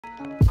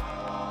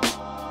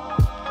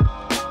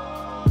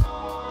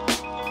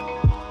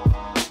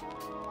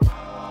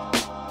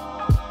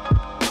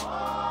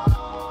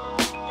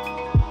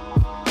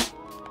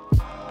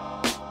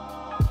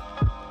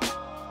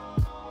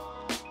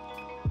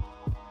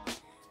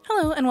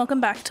Hello and welcome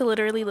back to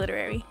Literally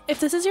Literary. If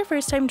this is your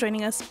first time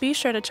joining us, be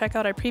sure to check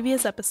out our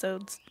previous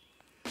episodes.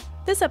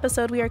 This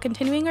episode, we are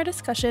continuing our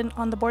discussion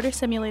on The Border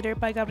Simulator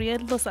by Gabriel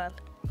Dozal.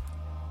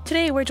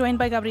 Today, we're joined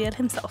by Gabriel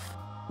himself.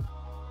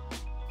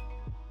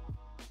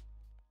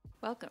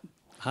 Welcome.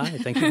 Hi,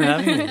 thank you for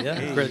having me. Yeah,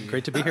 Hey.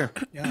 great to be here.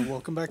 Yeah,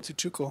 welcome back to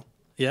Chuco.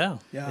 Yeah,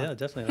 Yeah.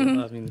 definitely.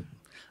 I mean,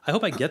 I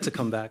hope I get to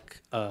come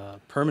back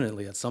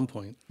permanently at some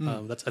point.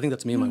 I think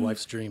that's me and my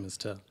wife's dream, is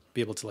to be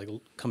able to like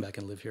come back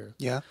and live here.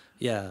 Yeah.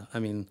 Yeah, I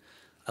mean,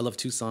 I love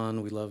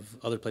Tucson. We love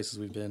other places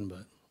we've been,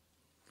 but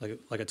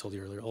like I told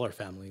you earlier, all our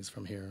families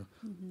from here.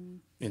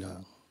 You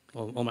know,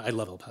 I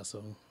love El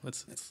Paso.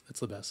 It's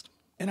the best.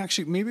 And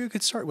actually, maybe we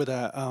could start with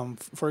that.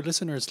 For our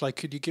listeners, like,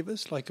 could you give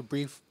us like a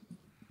brief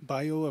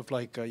bio of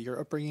like your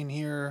upbringing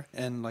here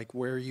and like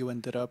where you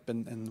ended up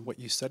and what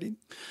you studied?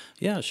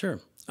 Yeah,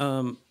 sure.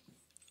 Going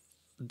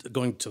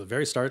to the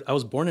very start, I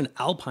was born in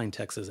Alpine,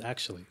 Texas,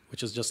 actually,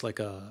 which is just like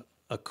a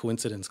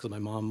coincidence because my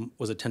mom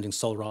was attending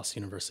Sul Ross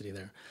University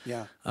there.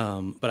 Yeah.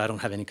 But I don't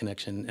have any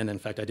connection, and in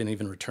fact, I didn't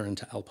even return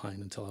to Alpine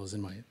until I was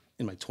in my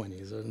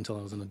 20s, or until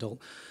I was an adult.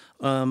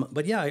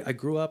 But yeah, I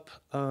grew up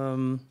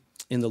in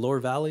the lower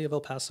valley of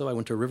El Paso. I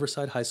went to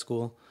Riverside High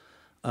School.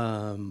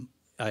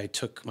 I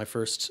took my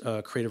first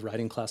creative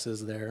writing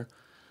classes there.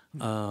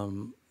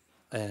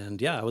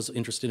 And yeah, I was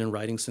interested in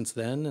writing since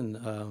then,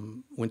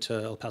 and went to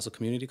El Paso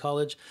Community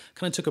College.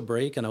 Kind of took a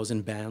break, and I was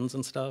in bands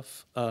and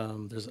stuff. I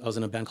was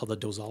in a band called the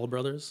Dozal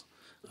Brothers,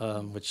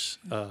 which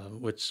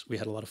we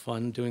had a lot of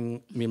fun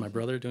doing. Me and my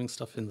brother doing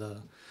stuff in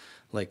the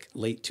like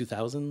late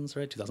 2000s,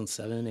 right?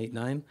 2007, 8,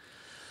 9.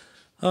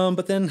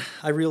 But then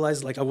I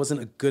realized like I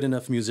wasn't a good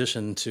enough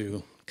musician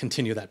to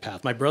continue that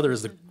path. My brother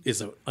is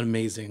an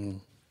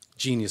amazing,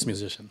 genius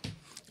musician.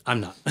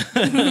 I'm not.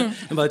 And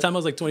by the time I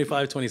was like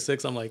 25,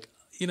 26, I'm like,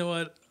 you know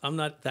what? I'm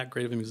not that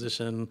great of a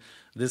musician.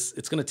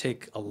 It's going to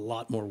take a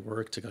lot more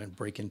work to kind of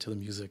break into the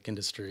music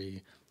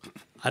industry.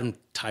 I'm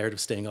tired of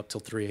staying up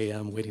till 3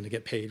 a.m. waiting to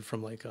get paid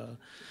from like a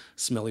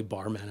smelly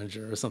bar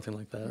manager or something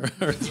like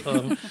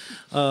that.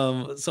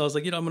 So I was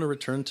like, I'm going to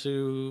return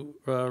to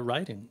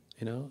writing.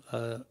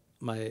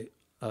 My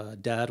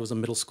dad was a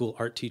middle school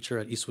art teacher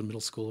at Eastwood Middle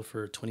School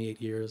for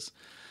 28 years.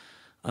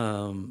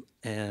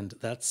 And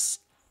that's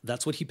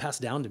what he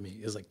passed down to me,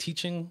 is like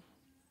teaching,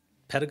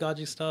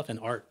 pedagogy stuff, and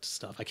art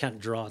stuff. I can't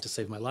draw to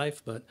save my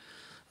life, but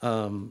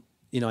I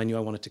knew I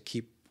wanted to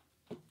keep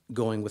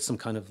going with some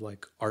kind of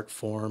like art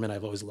form, and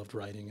I've always loved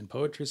writing and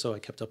poetry, so I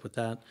kept up with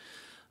that.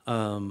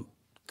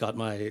 Got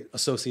my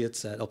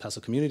associates at El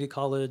Paso Community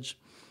College,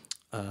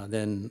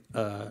 then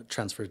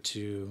transferred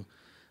to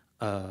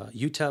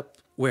UTEP,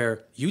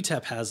 where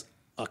UTEP has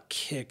a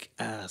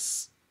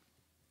kick-ass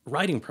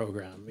writing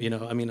program.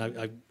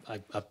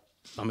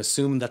 I'm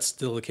assuming that's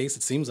still the case.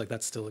 It seems like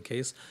that's still the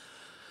case.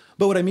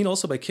 But what I mean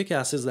also by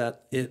kick-ass is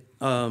that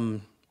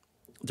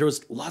there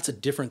was lots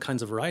of different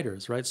kinds of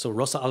writers, right? So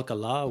Rosa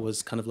Alcala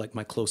was kind of like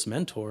my close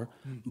mentor,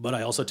 but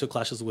I also took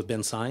classes with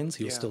Ben Saenz.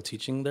 He was still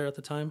teaching there at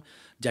the time.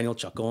 Daniel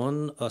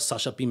Chacon,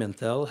 Sasha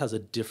Pimentel has a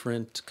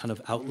different kind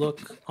of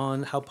outlook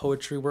on how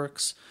poetry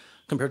works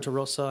compared to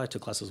Rosa. I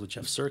took classes with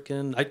Jeff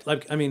Sirkin.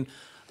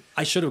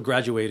 I should have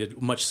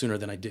graduated much sooner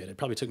than I did. It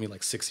probably took me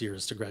like 6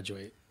 years to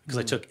graduate, because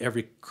I took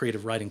every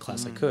creative writing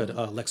class I could.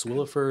 Lex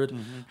Williford,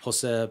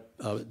 Jose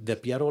De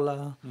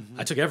Pierola.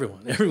 I took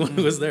everyone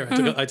who was there.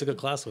 I took a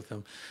class with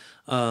him.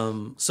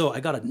 So I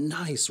got a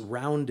nice,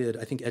 rounded,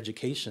 I think,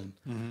 education.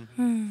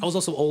 I was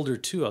also older,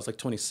 too. I was like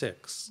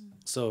 26.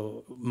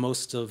 So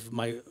most of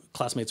my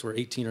classmates were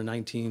 18 or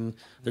 19.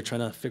 They're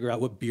trying to figure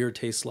out what beer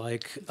tastes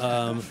like.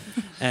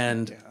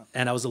 And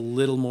I was a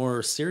little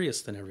more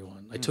serious than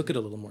everyone. I took it a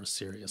little more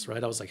serious,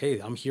 right? I was like, hey,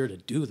 I'm here to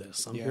do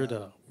this. I'm here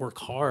to work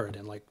hard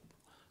and like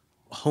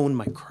hone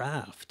my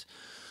craft.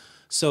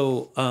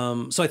 So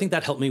I think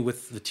that helped me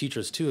with the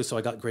teachers too. So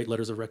I got great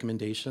letters of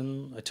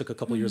recommendation. I took a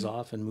couple years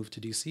off and moved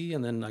to DC,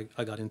 and then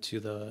I got into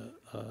the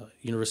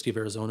University of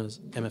Arizona's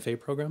MFA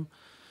program.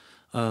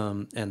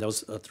 And that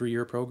was a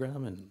 3-year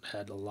program, and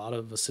had a lot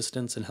of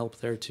assistance and help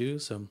there too.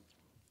 So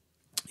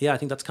yeah, I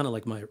think that's kind of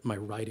like my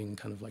writing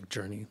kind of like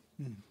journey.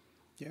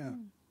 Yeah.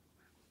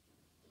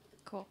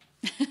 Cool.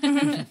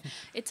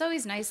 It's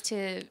always nice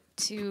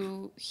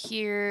to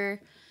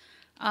hear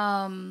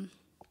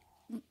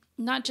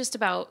not just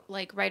about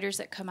like writers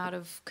that come out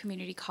of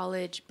community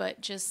college,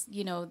 but just,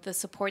 the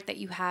support that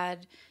you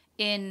had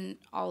in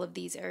all of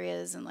these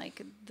areas, and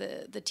like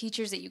the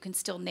teachers that you can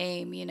still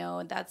name,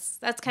 and that's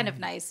kind of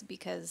nice,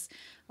 because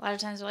a lot of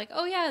times they're like,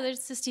 oh yeah,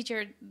 there's this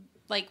teacher,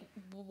 like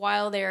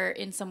while they're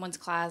in someone's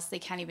class, they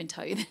can't even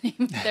tell you the name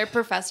of their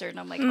professor. And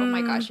I'm like, oh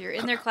my gosh, you're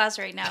in their class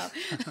right now.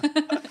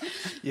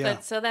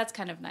 But so that's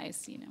kind of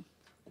nice,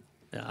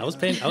 Yeah, I was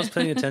paying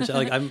attention.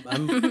 Like I'm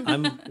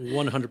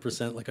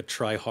 100% like a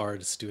try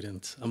hard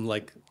student. I'm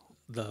like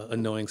the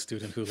annoying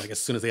student who, like, as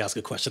soon as they ask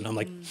a question, I'm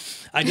like,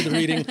 I did the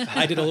reading,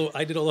 I did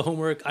all the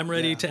homework, I'm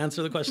ready to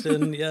answer the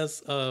question.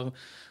 Yes. But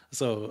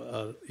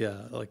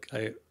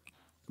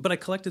I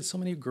collected so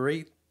many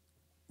great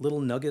little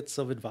nuggets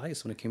of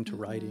advice when it came to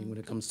writing, when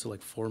it comes to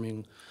like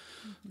forming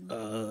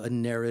a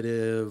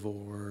narrative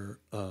or,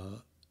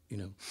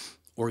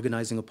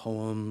 organizing a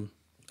poem.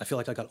 I feel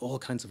like I got all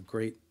kinds of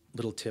great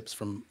little tips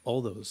from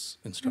all those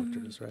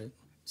instructors, right?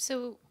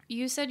 So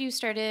you said you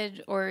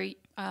started or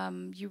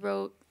you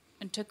wrote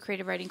and took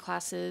creative writing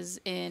classes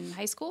in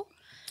high school.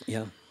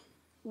 Yeah.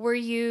 Were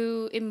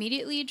you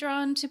immediately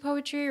drawn to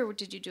poetry, or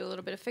did you do a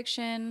little bit of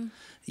fiction?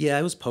 Yeah,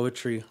 it was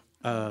poetry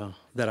that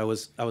I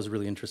was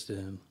really interested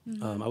in.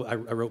 I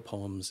wrote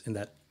poems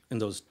in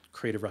those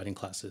creative writing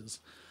classes.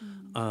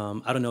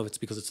 I don't know if it's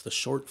because it's the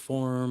short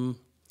form.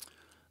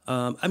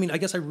 I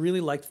guess I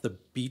really liked the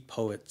beat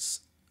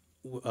poets,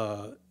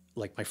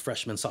 like my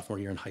freshman, sophomore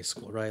year in high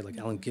school, right? Like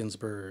Allen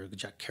Ginsberg,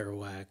 Jack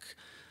Kerouac.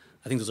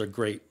 I think those are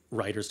great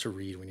writers to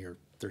read when you're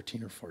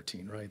 13 or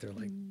 14, right? They're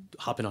like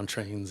hopping on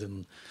trains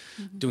and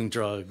doing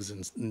drugs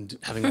and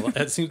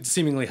having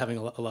seemingly having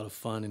a lot of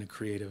fun in a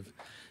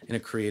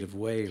creative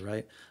way,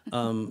 right?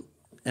 And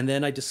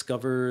then I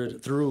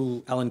discovered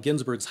through Allen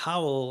Ginsberg's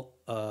Howl,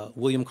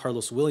 William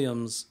Carlos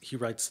Williams. He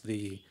writes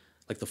the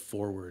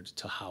foreword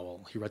to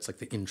Howl. He writes like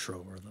the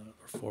intro or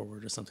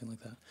foreword or something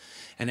like that.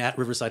 And at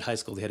Riverside High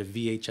School, they had a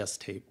VHS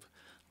tape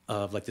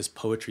of like this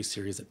poetry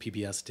series that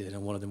PBS did,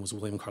 and one of them was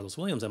William Carlos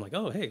Williams. I'm like,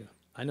 oh, hey,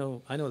 I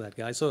know that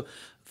guy. So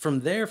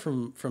from there,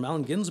 from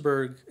Allen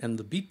Ginsberg and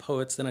the beat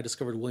poets, then I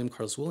discovered William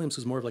Carlos Williams,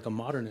 who's more of like a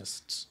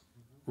modernist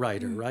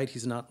writer, right? He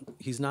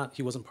wasn't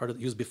he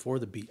was before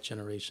the beat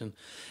generation.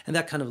 And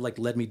that kind of like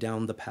led me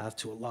down the path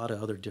to a lot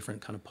of other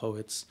different kind of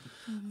poets.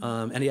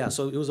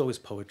 So it was always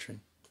poetry.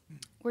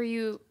 Were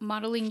you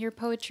modeling your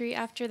poetry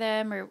after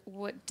them, or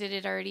what? Did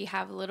it already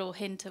have a little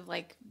hint of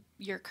like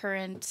your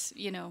current,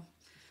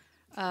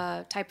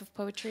 type of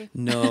poetry?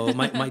 No,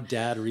 my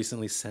dad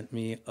recently sent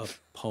me a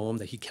poem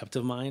that he kept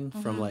of mine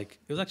from it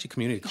was actually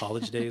community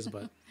college days,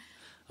 but it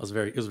was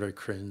very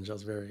cringe. I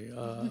was very,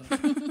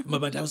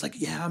 but my dad was like,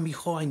 yeah,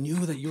 mijo, I knew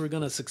that you were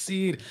going to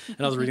succeed.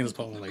 And I was reading this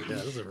poem, I'm like, yeah,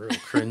 this is real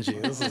cringy.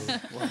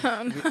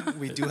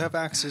 We do have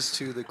access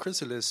to the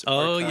Chrysalis.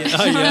 Oh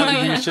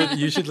archives. yeah.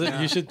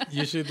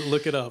 You should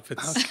look it up.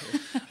 It's,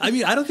 okay. I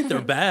mean, I don't think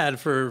they're bad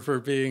for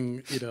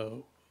being,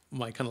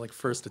 my kind of like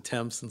first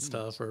attempts and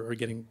stuff or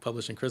getting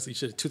published in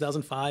Chrysalis.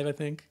 2005, I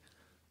think.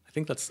 I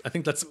think that's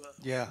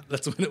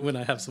when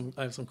I have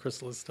some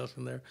Chrysalis stuff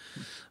in there,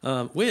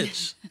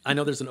 which I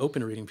know there's an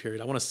open reading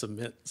period. I want to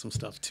submit some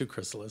stuff to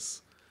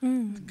Chrysalis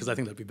because I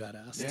think that'd be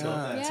badass.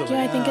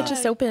 I think it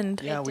just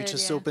opened. Yeah, we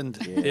just opened.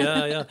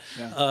 Yeah.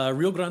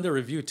 Rio Grande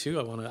Review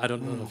too. I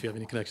don't know if you have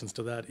any connections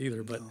to that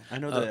either, but I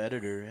know the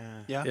editor.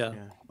 Yeah.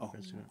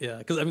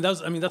 Because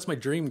that's my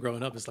dream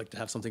growing up is like to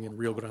have something in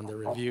Rio Grande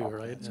Review,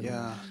 right?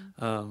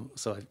 And,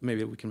 so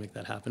maybe we can make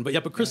that happen.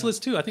 But Chrysalis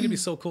too. I think it'd be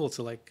so cool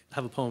to like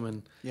have a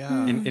poem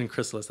in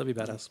Chrysalis. That'd be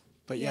badass.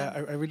 But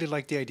I really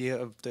like the idea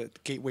of the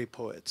gateway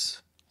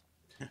poets.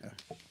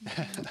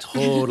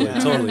 Totally.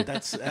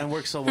 And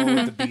works so well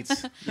with the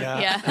beats.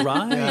 Right.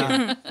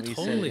 Yeah.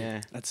 Totally.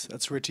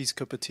 That's Richie's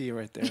cup of tea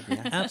right there.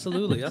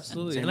 Absolutely.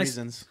 Same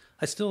reasons.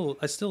 I still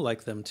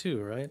like them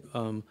too, right?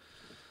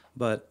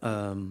 But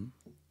that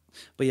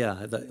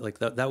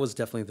was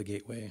definitely the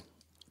gateway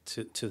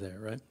to there,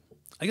 right?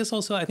 I guess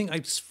also I think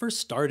I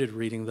first started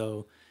reading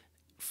though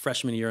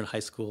freshman year in high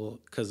school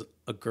because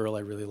a girl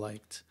I really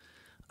liked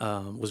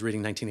was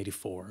reading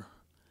 1984.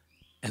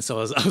 And so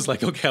I was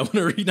like, okay, I want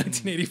to read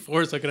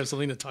 1984 so I could have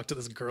something to talk to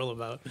this girl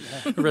about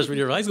freshman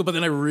year of high school. But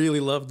then I really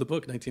loved the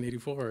book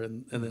 1984,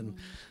 and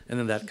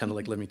then that kind of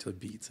like led me to the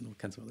beats and all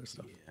kinds of other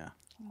stuff. Yeah.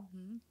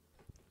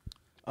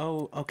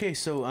 Oh, okay.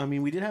 So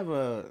we did have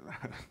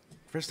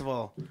first of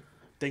all,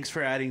 thanks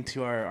for adding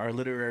to our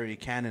literary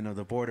canon of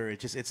the border.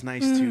 It's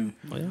nice to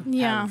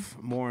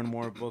have more and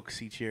more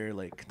books each year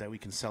like that we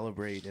can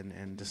celebrate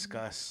and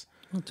discuss.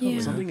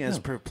 Something as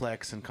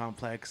perplex and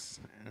complex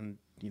and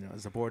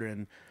as the border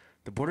and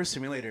the border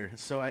simulator.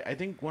 So I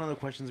think one of the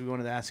questions we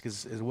wanted to ask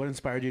is what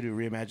inspired you to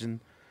reimagine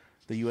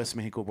the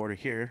U.S.-Mexico border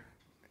here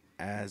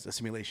as a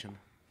simulation?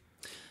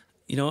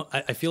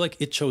 I feel like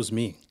it chose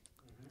me,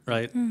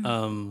 right?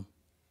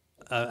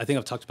 I think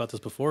I've talked about this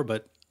before,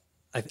 but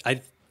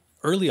I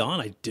early on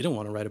I didn't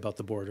want to write about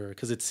the border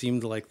because it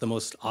seemed like the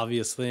most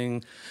obvious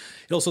thing.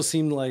 It also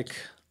seemed like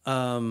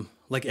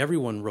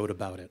everyone wrote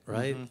about it,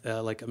 right?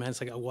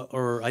 It's like,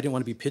 or I didn't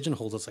want to be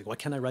pigeonholed. It's like, why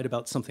can't I write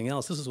about something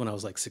else? This is when I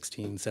was like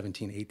 16,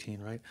 17, 18,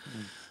 right?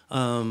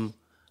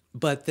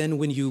 But then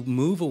when you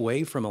move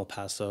away from El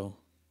Paso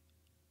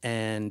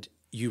and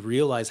you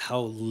realize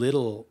how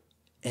little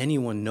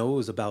anyone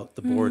knows about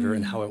the border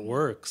and how it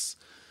works,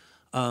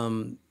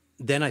 then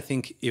I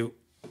think it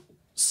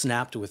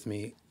snapped with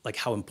me, like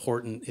how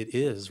important it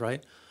is,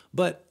 right?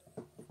 But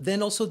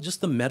then also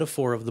just the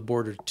metaphor of the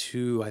border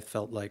too, I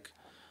felt like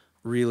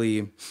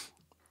really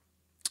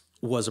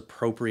was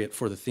appropriate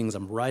for the things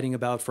I'm writing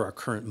about, for our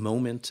current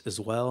moment as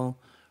well,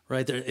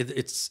 right?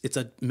 It's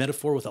a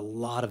metaphor with a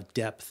lot of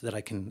depth that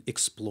I can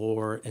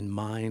explore and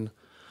mine.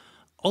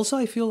 Also,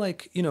 I feel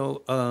like,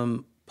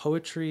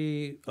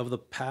 poetry of the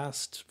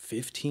past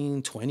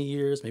 15, 20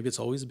 years, maybe it's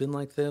always been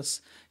like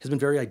this, has been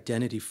very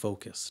identity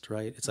focused,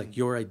 right? It's like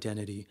your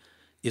identity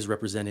is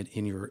represented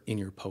in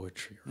your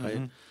poetry,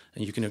 right?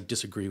 And you can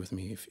disagree with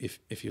me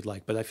if you'd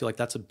like, but I feel like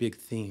that's a big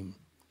theme.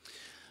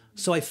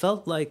 So I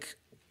felt like,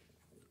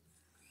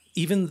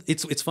 even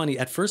it's funny,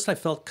 at first I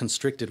felt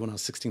constricted when I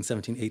was 16,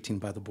 17, 18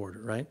 by the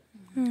border, right?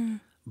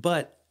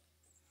 But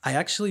I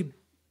actually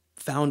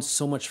found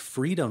so much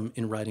freedom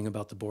in writing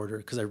about the border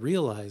because I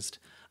realized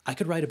I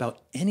could write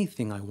about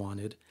anything I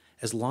wanted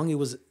as long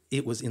as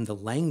it was in the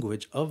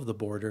language of the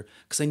border,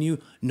 because I knew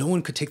no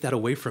one could take that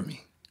away from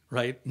me,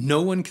 right?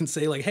 No one can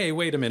say like, hey,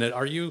 wait a minute,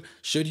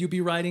 should you be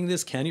writing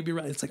this? Can you be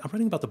writing? It's like, I'm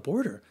writing about the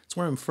border. It's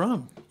where I'm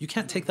from. You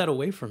can't take that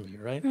away from me,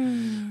 right?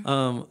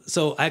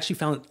 So I actually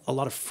found a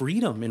lot of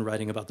freedom in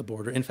writing about the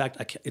border. In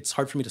fact, it's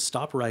hard for me to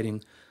stop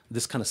writing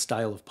this kind of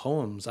style of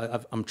poems.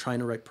 I'm trying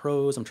to write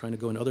prose. I'm trying to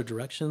go in other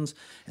directions.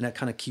 And I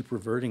kind of keep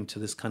reverting to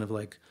this kind of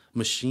like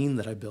machine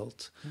that I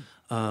built,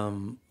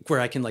 where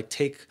I can like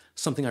take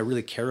something I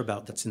really care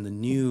about that's in the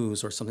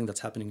news, or something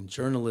that's happening in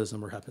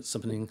journalism, or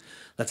something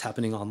that's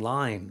happening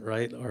online,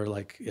 right? Or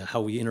like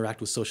how we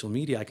interact with social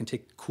media. I can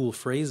take cool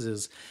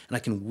phrases and I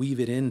can weave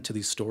it into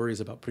these stories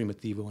about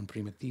primitivo and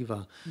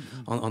primitiva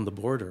on the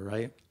border,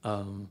 right?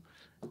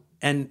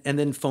 And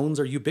then phones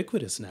are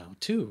ubiquitous now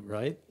too,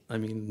 right? I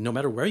mean, no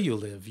matter where you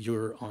live,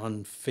 you're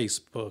on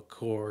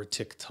Facebook or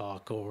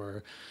TikTok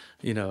or,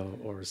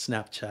 or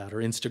Snapchat or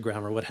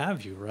Instagram or what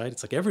have you, right?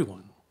 It's like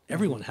everyone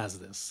has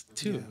this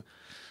too.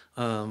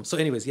 So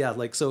anyways, I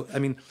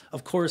mean,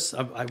 of course,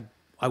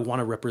 I want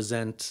to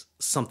represent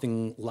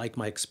something like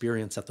my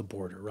experience at the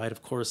border, right?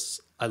 Of course,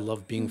 I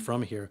love being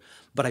from here,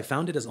 but I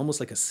found it as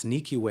almost like a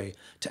sneaky way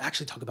to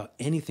actually talk about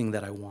anything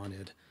that I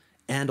wanted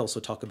and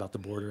also talk about the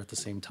border at the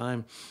same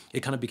time.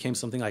 It kind of became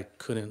something I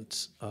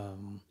couldn't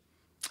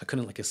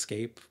like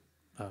escape,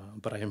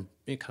 but I kind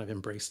of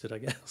embraced it, I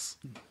guess.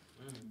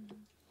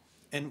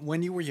 And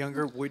when you were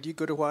younger, would you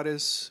go to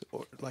Juarez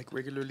or like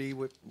regularly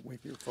with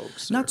your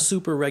folks? Not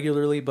super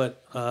regularly,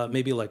 but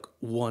maybe like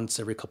once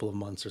every couple of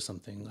months or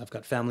something. I've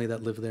got family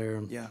that live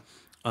there. Yeah.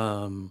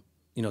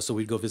 So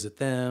we'd go visit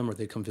them, or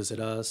they'd come visit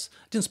us.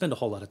 I didn't spend a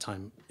whole lot of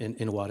time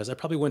in Juarez. I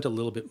probably went a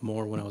little bit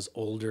more when I was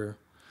older,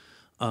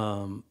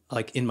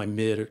 like in my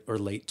mid or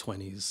late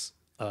 20s,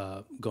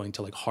 going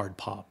to like hard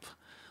pop,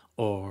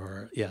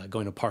 or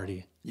going to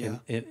party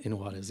in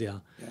Juarez.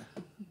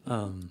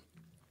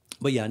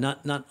 But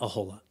not a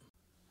whole lot.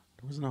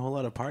 There wasn't a whole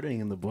lot of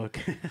partying in the book.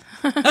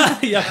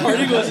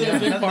 Partying wasn't a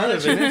big part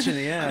of it.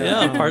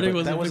 Partying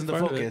wasn't that wasn't the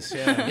focus.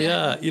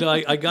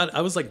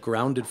 I was like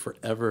grounded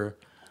forever.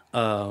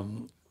 I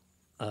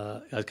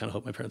kind of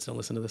hope my parents don't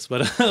listen to this,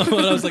 but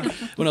when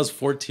I was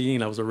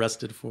 14, I was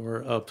arrested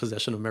for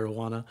possession of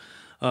marijuana.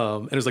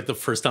 And it was like the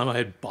first time I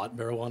had bought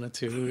marijuana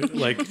too. This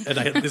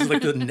is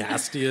like the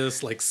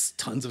nastiest, like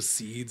tons of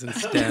seeds and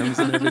stems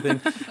and everything.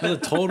 It was a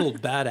total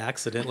bad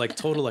accident, like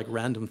total like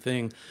random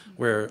thing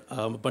where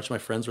a bunch of my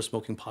friends were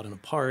smoking pot in a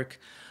park.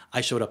 I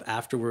showed up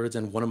afterwards,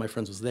 and one of my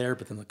friends was there,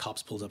 but then the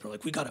cops pulled up and were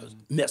like, we got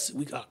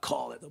a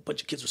call that a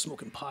bunch of kids were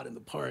smoking pot in the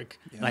park.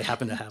 Yeah. And I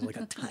happened to have like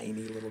a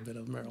tiny little bit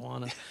of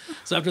marijuana.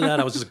 So after that,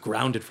 I was just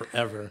grounded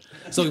forever.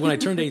 So when I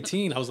turned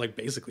 18, I was like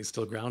basically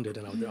still grounded,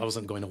 and I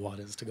wasn't going to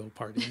Juarez to go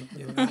party.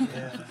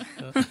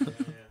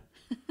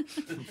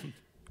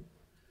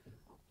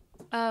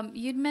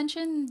 You'd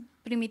mentioned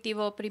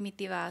primitivo,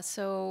 primitiva.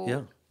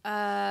 So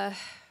I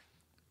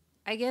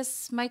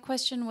guess my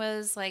question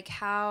was like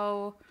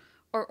how...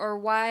 Or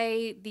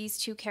why these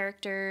two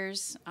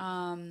characters,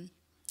 and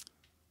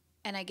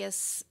I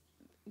guess,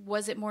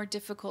 was it more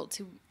difficult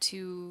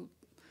to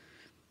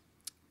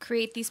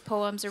create these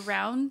poems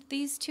around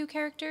these two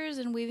characters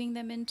and weaving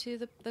them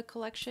into the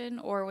collection,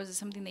 or was it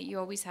something that you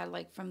always had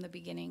like from the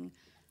beginning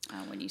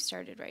when you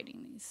started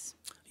writing these?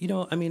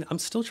 I mean, I'm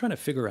still trying to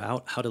figure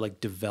out how to like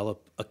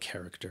develop a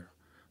character,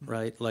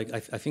 right? Like I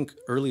think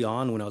early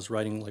on when I was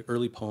writing like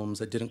early poems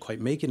that didn't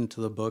quite make it into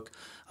the book,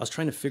 I was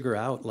trying to figure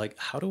out like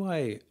how do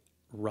I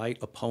write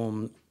a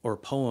poem or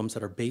poems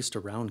that are based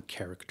around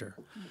character.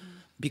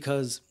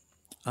 Because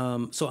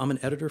so I'm an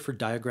editor for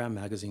Diagram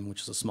Magazine,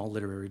 which is a small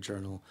literary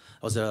journal.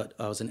 I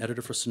was an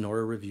editor for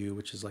Sonora Review,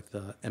 which is like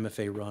the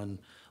MFA run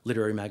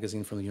literary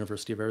magazine from the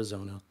University of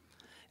Arizona.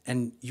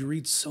 And you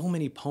read so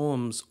many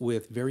poems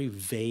with very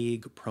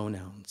vague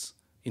pronouns.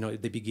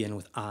 They begin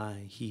with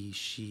I, he,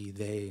 she,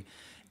 they,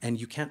 and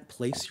you can't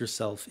place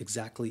yourself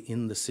exactly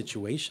in the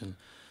situation.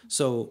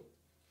 So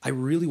I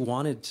really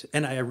wanted to,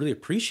 and I really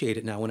appreciate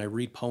it now when I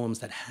read poems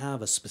that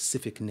have a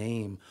specific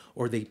name,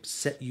 or they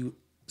set you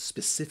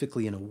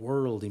specifically in a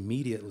world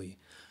immediately.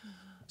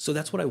 So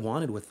that's what I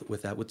wanted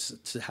with that, was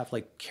to have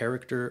like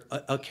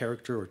a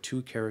character or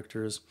two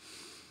characters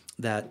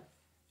that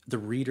the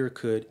reader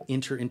could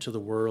enter into the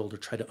world or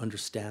try to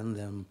understand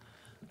them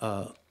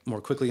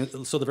more quickly.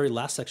 So the very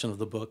last section of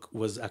the book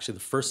was actually the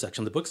first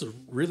section. The book's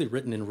really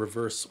written in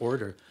reverse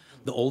order.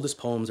 The oldest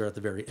poems are at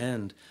the very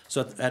end.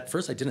 So at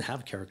first I didn't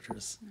have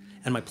characters.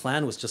 And my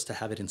plan was just to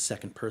have it in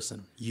second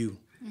person, you.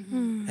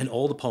 And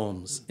all the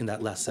poems in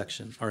that last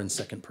section are in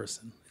second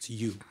person. It's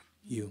you.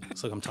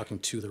 It's like I'm talking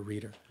to the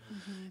reader.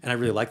 And I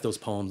really like those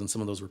poems, and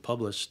some of those were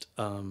published.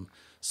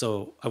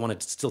 So I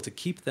wanted still to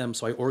keep them.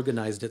 So I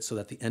organized it so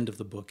that the end of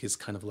the book is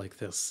kind of like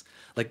this,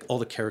 like all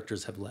the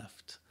characters have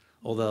left,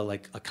 all the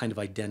like a kind of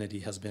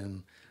identity has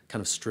been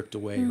kind of stripped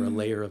away, or a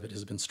layer of it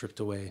has been stripped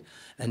away,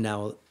 and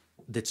now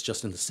it's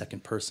just in the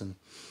second person.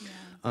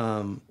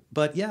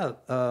 But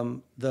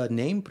the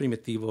name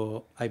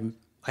Primitivo,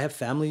 I have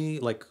family,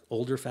 like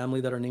older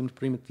family that are named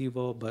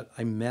Primitivo, but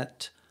I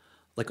met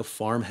like a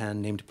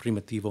farmhand named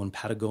Primitivo in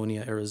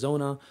Patagonia,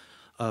 Arizona,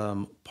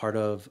 part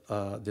of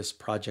this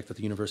project that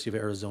the University of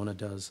Arizona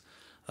does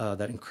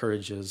that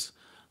encourages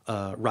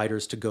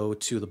writers to go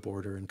to the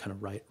border and kind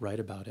of write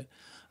about it.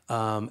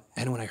 And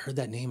when I heard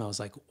that name, I was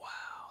like,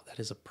 wow,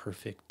 that's a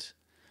perfect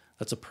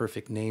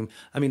name.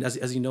 I mean,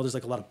 as you know, there's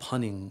like a lot of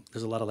punning.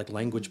 There's a lot of like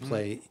language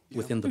play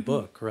within the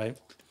book, right?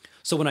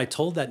 So when I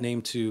told that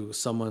name to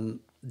someone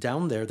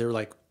down there, they were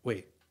like,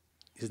 wait,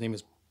 his name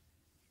is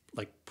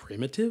like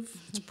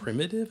primitive? It's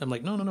primitive? I'm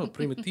like, no,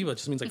 Primitivo. It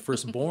just means like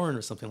firstborn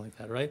or something like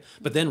that, right?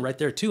 But then right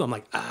there too, I'm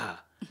like,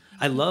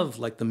 I love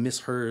like the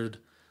misheard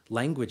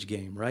language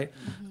game, right?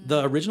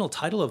 The original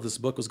title of this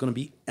book was going to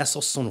be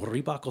Esos son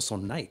ribacos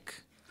son Nike.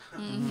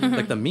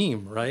 Like the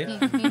meme, right?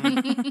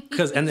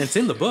 And it's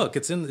in the book.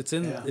 It's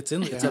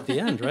at the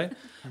end, right?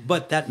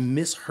 But that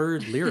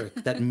misheard lyric,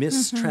 that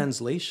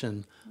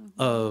mistranslation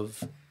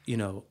of,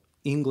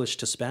 English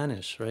to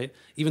Spanish, right?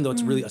 Even though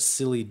it's really a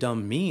silly,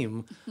 dumb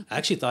meme, I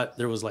actually thought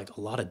there was like a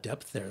lot of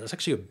depth there. That's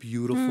actually a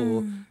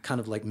beautiful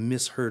kind of like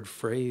misheard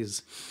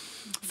phrase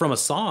from a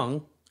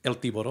song, El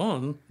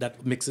Tiburón,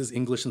 that mixes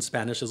English and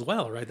Spanish as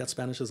well, right? That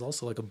Spanish is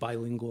also like a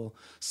bilingual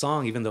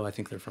song, even though I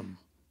think they're from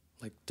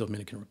like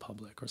Dominican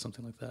Republic or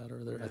something like that,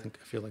 or I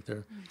feel like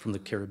they're from the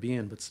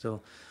Caribbean, but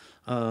still.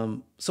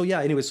 So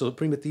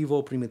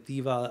Primitivo,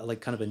 Primitiva,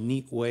 like kind of a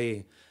neat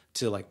way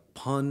to like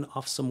pun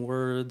off some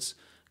words,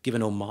 give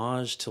an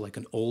homage to like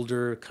an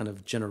older kind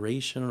of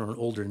generation or an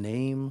older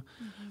name,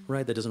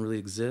 right? That doesn't really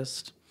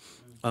exist.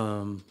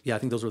 I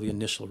think those were the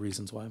initial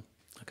reasons why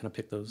I kind of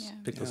picked those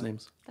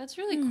names. That's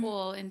really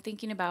cool in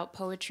thinking about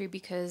poetry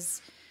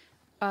because,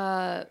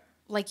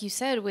 like you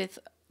said, with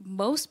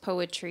most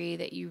poetry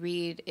that you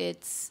read,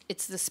 it's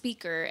the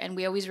speaker, and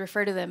we always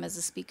refer to them as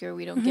the speaker.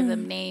 We don't give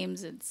them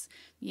names. It's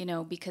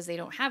because they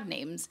don't have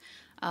names,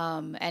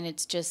 and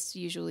it's just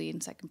usually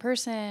in second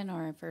person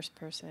or in first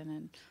person,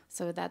 and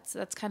so that's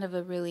kind of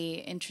a really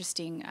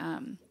interesting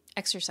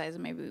exercise,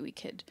 and maybe we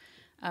could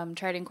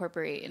try to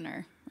incorporate in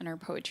our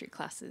poetry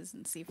classes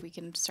and see if we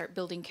can start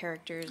building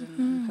characters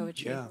in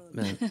poetry. Yeah,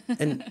 man.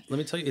 And let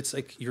me tell you, it's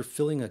like you're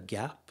filling a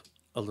gap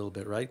a little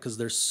bit, right? Because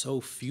there's so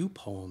few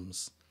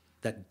poems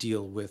that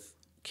deal with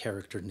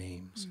character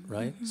names,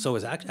 right? So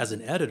as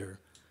an editor,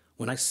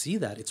 when I see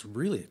that, it's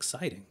really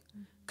exciting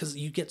because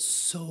you get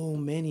so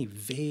many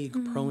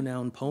vague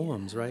pronoun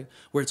poems, right?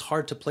 Where it's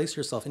hard to place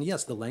yourself. And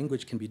yes, the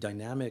language can be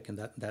dynamic, and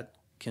that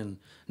can,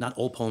 not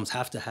all poems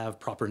have to have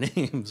proper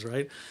names,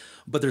 right?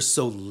 But there's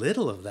so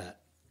little of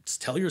that.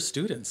 Just tell your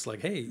students, like,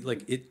 hey,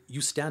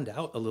 you stand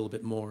out a little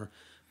bit more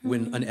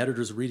when an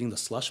editor's reading the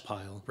slush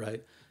pile,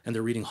 right? And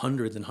they're reading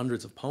hundreds and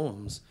hundreds of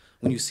poems.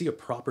 When you see a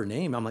proper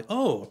name, I'm like,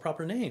 oh, a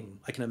proper name.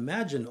 I can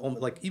imagine,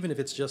 like, even if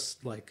it's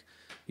just like,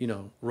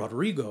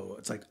 Rodrigo,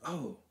 it's like,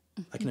 oh,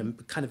 I can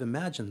kind of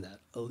imagine that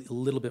a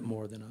little bit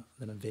more than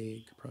a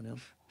vague pronoun.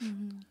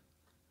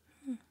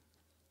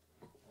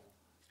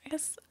 I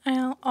guess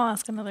I'll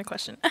ask another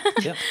question.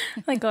 Yeah.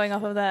 Like going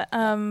off of that.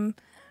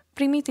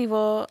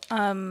 Primitivo,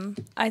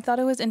 I thought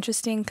it was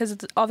interesting because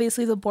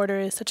obviously the border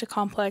is such a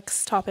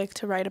complex topic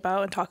to write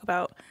about and talk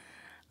about.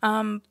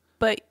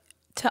 But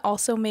to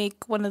also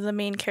make one of the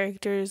main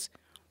characters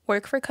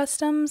work for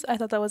customs, I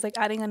thought that was like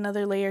adding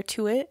another layer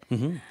to it.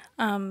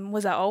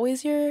 Was that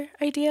always your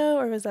idea,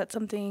 or was that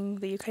something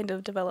that you kind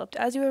of developed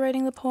as you were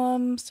writing the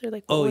poems, or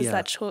like what was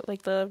that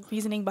like the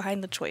reasoning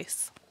behind the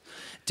choice?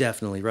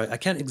 Definitely, right. I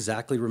can't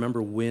exactly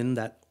remember when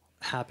that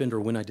happened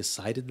or when I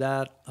decided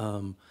that.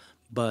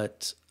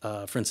 But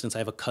for instance, I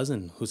have a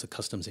cousin who's a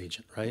customs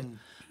agent, right?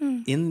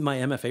 In my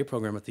MFA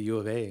program at the U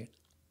of A,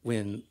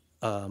 when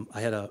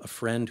I had a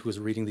friend who was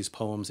reading these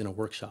poems in a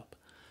workshop,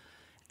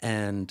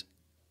 and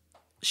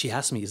she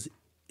asked me, is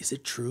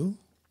it true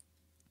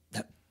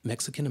that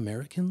Mexican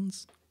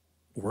Americans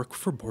work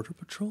for Border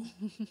Patrol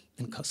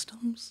and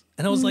Customs?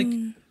 And I was like,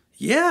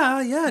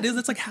 yeah, it is.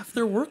 It's like half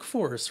their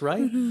workforce,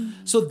 right?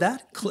 So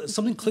that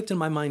something clicked in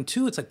my mind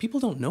too. It's like people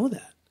don't know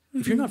that.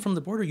 If you're not from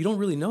the border, you don't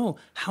really know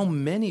how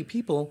many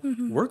people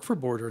work for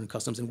Border and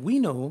Customs. And we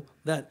know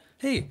that,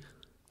 hey,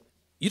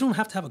 you don't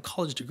have to have a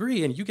college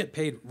degree and you get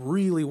paid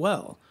really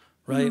well,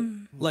 right?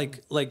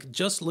 Like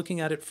just looking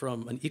at it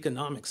from an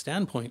economic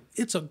standpoint,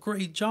 it's a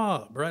great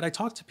job, right? I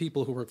talk to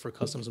people who work for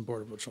Customs and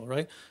Border Patrol,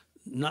 right?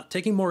 Not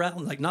thinking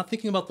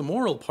about the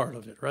moral part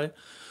of it, right?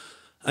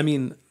 I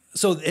mean,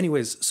 so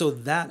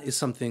that is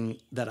something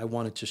that I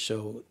wanted to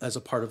show as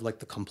a part of like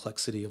the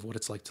complexity of what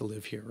it's like to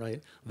live here,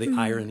 right? The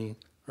irony,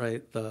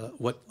 right?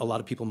 What a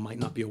lot of people might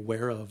not be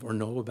aware of or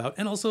know about.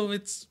 And also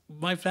it's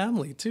my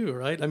family too,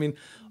 right? I mean,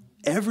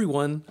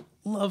 everyone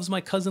loves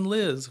my cousin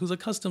Liz, who's a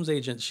customs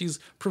agent. She's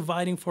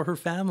providing for her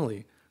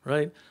family,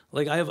 right?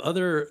 Like I have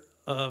other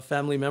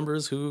family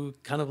members who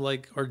kind of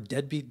like are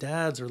deadbeat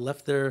dads or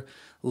left their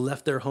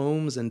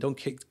homes and don't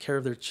take care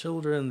of their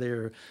children.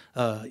 They're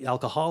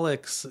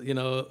alcoholics. You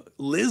know,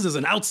 Liz is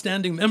an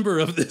outstanding member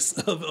of this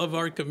of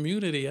our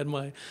community and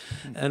my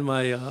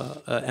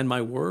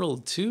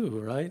world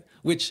too, right?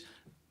 Which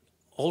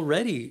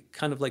already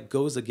kind of like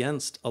goes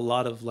against a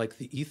lot of like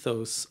the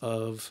ethos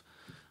of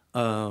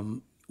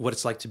what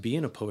it's like to be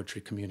in a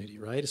poetry community,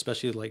 right?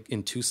 Especially like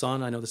in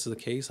Tucson, I know this is the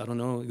case. I don't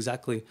know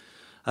exactly.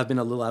 I've been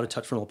a little out of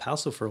touch from El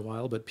Paso for a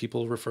while, but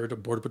people refer to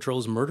Border Patrol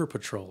as murder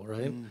patrol,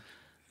 right?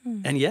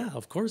 And yeah,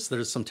 of course,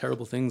 there's some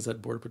terrible things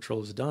that Border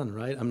Patrol has done,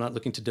 right? I'm not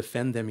looking to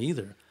defend them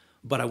either,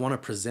 but I want to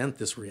present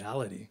this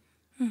reality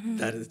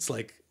that it's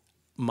like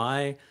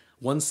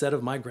one set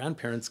of my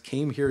grandparents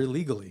came here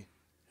illegally.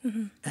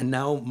 And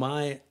now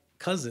my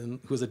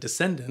cousin, who's a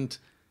descendant,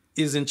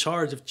 is in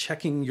charge of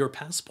checking your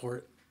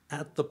passport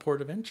at the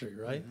port of entry,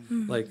 right?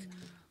 Like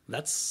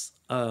that's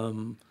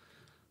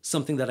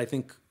something that I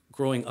think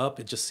growing up,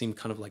 it just seemed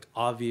kind of like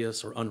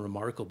obvious or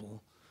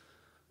unremarkable.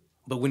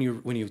 But when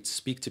you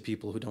speak to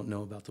people who don't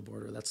know about the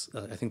border,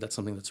 I think that's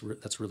something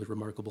that's really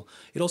remarkable.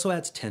 It also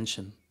adds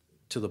tension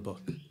to the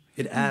book.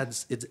 It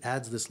adds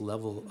this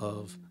level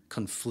of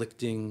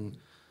conflicting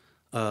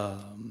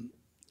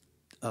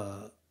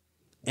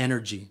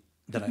energy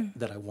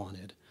that I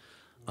wanted,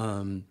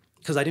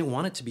 because I didn't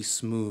want it to be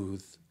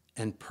smooth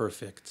and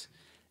perfect,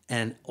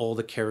 and all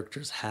the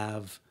characters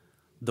have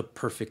the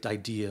perfect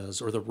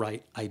ideas or the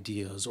right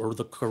ideas or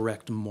the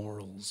correct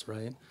morals,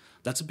 right?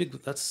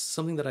 That's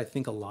something that I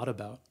think a lot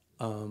about,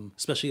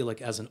 especially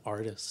like as an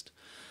artist.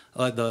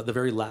 The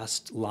very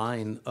last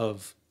line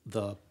of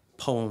the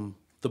poem,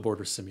 The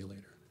Border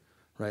Simulator,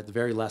 right? The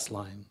very last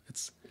line,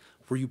 it's,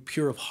 were you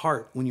pure of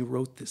heart when you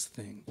wrote this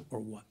thing or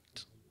what?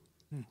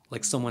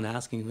 Like someone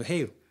asking,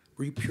 hey,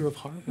 were you pure of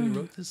heart when you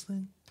wrote this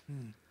thing?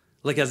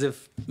 Like as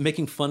if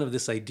making fun of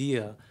this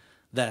idea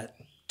that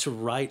to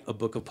write a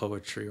book of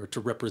poetry or to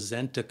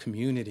represent a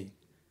community,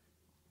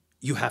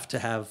 you have to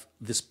have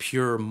this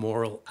pure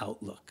moral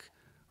outlook,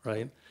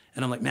 right?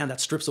 And I'm like, man,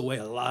 that strips away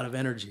a lot of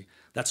energy.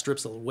 That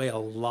strips away a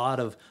lot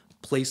of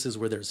places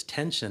where there's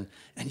tension.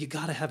 And you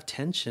got to have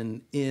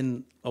tension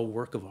in a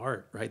work of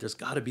art, right? There's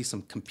got to be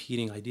some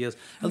competing ideas.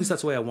 At least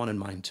that's the way I wanted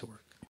mine to work.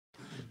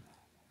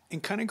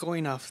 And kind of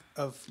going off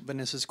of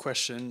Vanessa's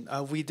question,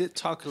 we did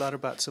talk a lot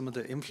about some of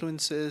the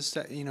influences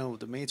that,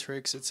 the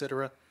Matrix,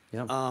 etc.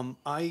 Yeah.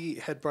 I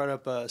had brought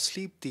up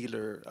Sleep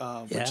Dealer,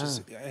 which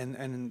is,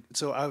 and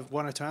so I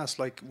wanted to ask,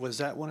 like, was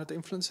that one of the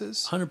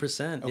influences?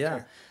 100%. Okay.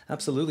 Yeah,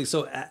 absolutely.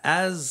 So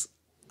as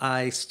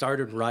I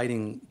started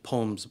writing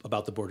poems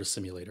about the Border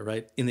Simulator,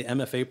 right? In the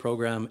MFA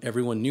program,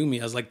 everyone knew me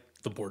as like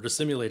the Border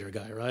Simulator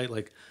guy, right?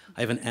 Like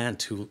I have an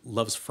aunt who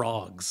loves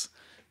frogs.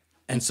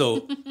 And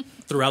so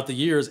throughout the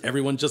years,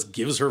 everyone just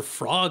gives her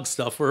frog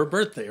stuff for her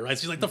birthday, right?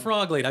 She's like the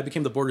frog lady. I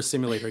became the Border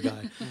Simulator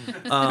guy.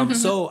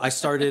 So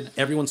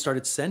everyone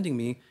started sending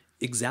me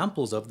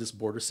examples of this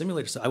Border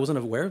Simulator. So I wasn't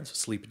aware of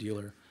Sleep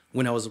Dealer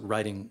when I was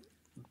writing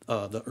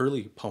the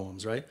early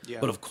poems, right? Yeah.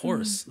 But of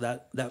course,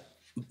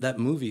 that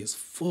movie is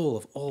full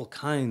of all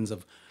kinds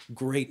of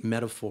great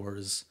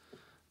metaphors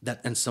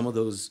and some of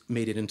those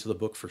made it into the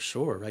book for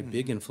sure, right?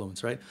 Big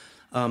influence, right?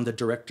 The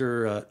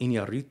director,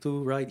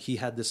 Iñárritu, right? He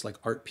had this like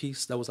art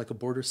piece that was like a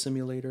border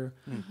simulator.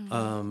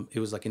 It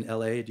was like in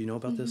LA. Do you know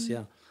about this?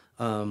 Yeah.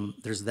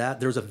 There's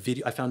that. There's a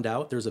video. I found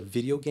out there's a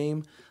video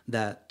game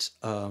that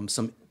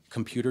some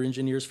computer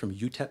engineers from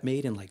UTEP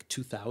made in like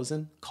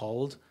 2000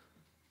 called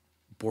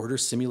Border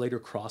Simulator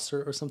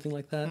Crosser or something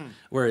like that,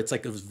 where it's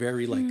like it was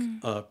very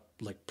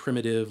like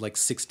primitive, like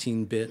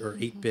 16-bit or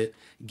 8-bit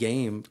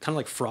game, kind of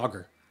like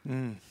Frogger.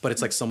 But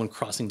it's like someone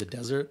crossing the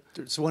desert.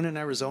 There's one in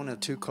Arizona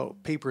too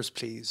called Papers,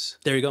 Please.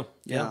 There you go.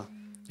 Yeah.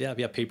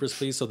 Papers,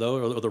 Please. So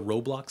or the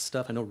Roblox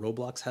stuff. I know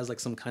Roblox has like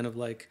some kind of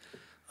like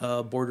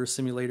border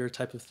simulator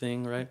type of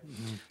thing, right?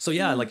 So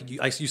yeah, like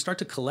you start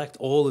to collect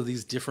all of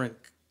these different,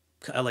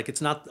 like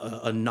it's not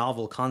a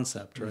novel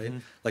concept, right?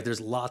 Like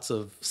there's lots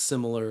of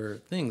similar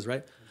things,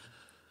 right?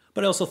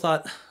 But I also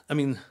thought, I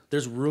mean,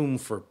 there's room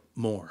for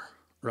more,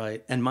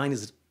 right? And mine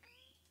is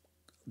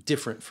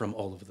different from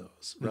all of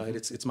those, right?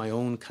 It's my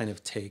own kind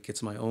of take.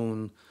 It's my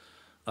own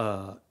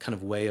kind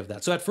of way of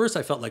that. So at first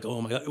I felt like,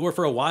 oh my God, or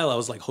for a while I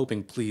was like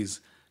hoping,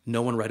 please,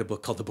 no one write a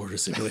book called The Border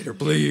Simulator.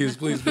 Please,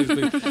 please, please,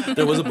 please.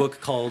 There was a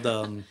book called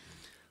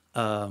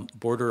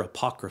Border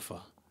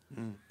Apocrypha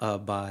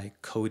by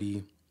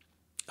Cody.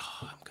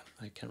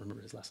 I can't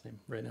remember his last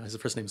name right now. His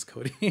first name is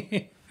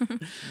Cody.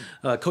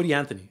 Cody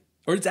Anthony.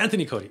 Or it's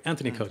Anthony Cody.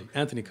 Anthony Cody.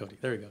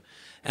 There we go.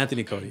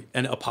 Anthony Cody.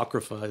 And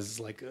Apocrypha is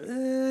like,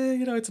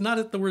 it's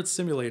not the word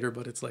simulator,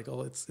 but it's like,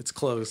 it's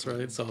close,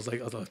 right? So I was like,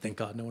 oh, thank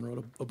God no one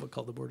wrote a book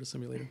called The Border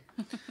Simulator.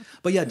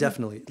 But yeah,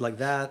 definitely. Like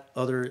that,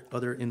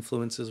 other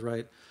influences,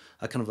 right?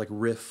 I kind of like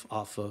riff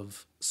off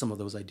of some of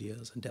those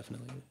ideas and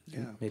definitely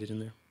made it in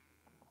there.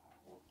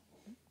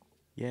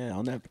 Yeah,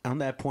 on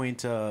that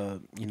point,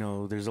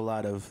 there's a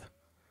lot of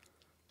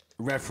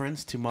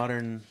reference to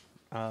modern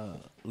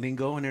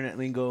lingo, internet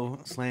lingo,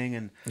 slang,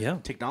 and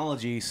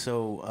technology.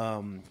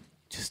 So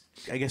just,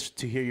 I guess,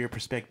 to hear your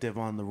perspective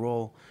on the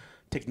role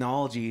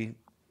technology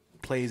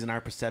plays in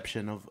our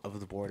perception of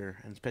the border,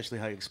 and especially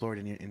how you explore it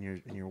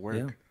in your work.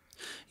 Yeah.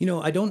 You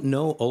know, I don't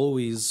know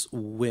always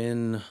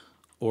when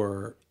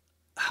or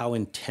how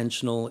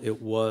intentional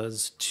it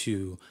was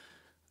to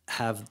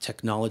have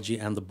technology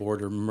and the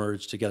border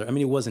merge together. I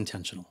mean, it was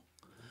intentional,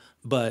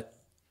 but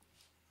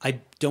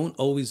I don't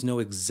always know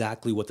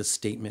exactly what the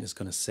statement is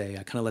going to say.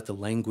 I kind of let the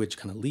language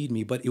kind of lead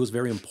me, but it was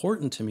very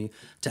important to me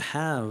to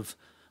have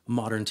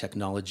modern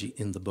technology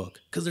in the book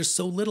because there's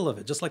so little of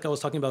it. Just like I was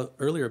talking about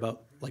earlier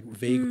about like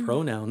vague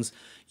pronouns,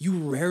 you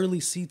rarely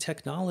see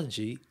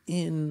technology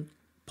in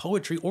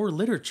poetry or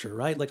literature,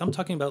 right? Like I'm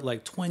talking about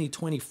like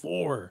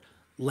 2024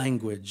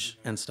 language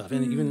and stuff.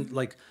 And even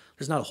like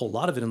there's not a whole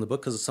lot of it in the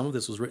book because some of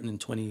this was written in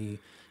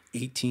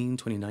 2018,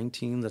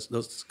 2019.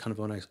 That's kind of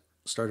when I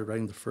started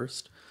writing the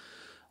first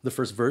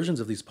versions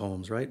of these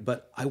poems, right?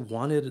 But I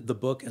wanted the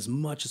book as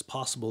much as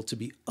possible to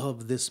be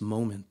of this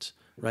moment,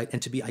 right?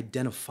 And to be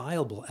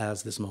identifiable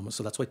as this moment.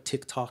 So that's why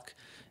TikTok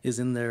is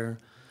in there.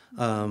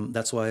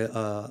 That's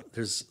why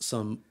there's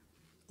some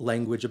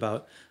language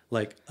about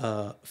like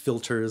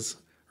filters,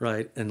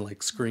 right? And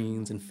like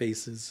screens and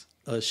faces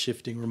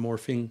shifting or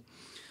morphing.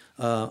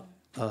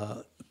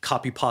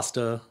 Copy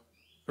pasta,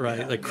 right?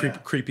 Yeah,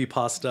 like creepy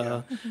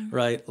pasta,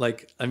 right?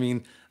 Like, I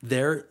mean,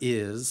 there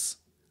is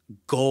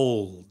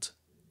gold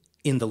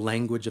in the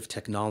language of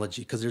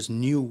technology because there's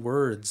new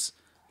words,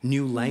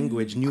 new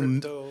language,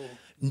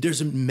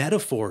 there's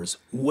metaphors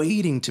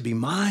waiting to be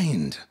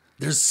mined.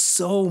 There's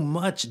so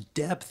much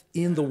depth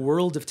in the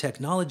world of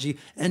technology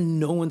and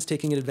no one's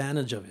taking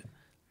advantage of it.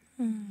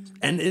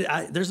 And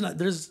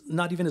there's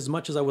not even as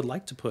much as I would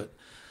like to put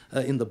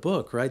in the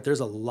book, right?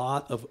 There's a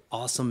lot of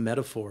awesome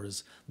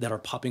metaphors that are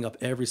popping up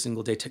every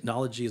single day.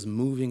 Technology is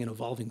moving and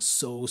evolving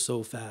so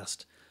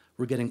fast.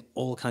 We're getting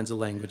all kinds of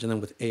language. And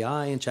then with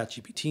AI and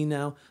ChatGPT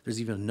now,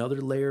 there's even another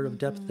layer of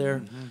depth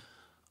there.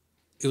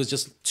 It was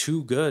just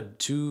too good,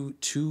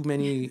 too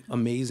many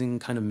amazing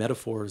kind of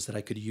metaphors that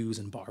I could use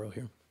and borrow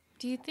here.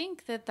 Do you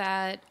think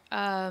that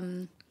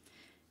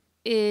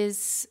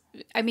is,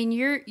 I mean,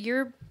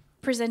 you're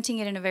presenting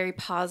it in a very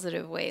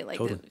positive way. Like,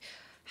 totally.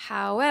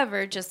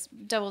 However,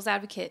 just devil's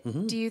advocate,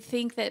 do you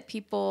think that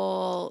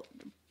people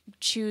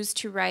choose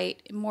to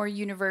write more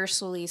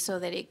universally so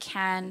that it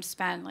can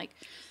span like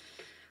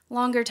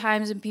longer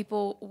times and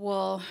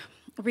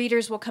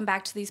readers will come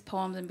back to these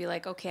poems and be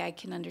like, okay, I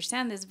can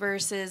understand this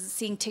versus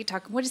seeing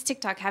TikTok. What is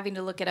TikTok? Having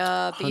to look it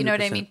up. 100%. You know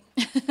what I mean?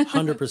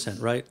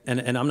 100%, right?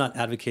 And I'm not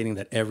advocating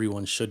that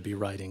everyone should be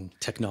writing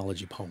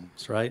technology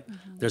poems, right?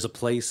 There's a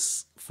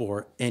place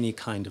for any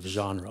kind of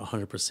genre,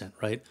 100%,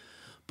 right?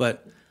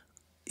 But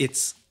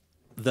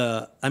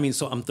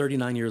so I'm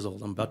 39 years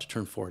old. I'm about to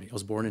turn 40. I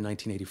was born in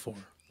 1984.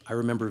 I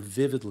remember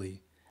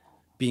vividly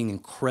being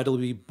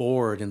incredibly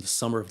bored in the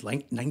summer of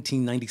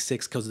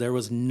 1996 because there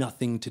was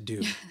nothing to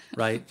do,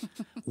 right?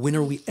 When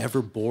are we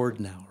ever bored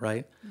now,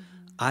 right?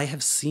 I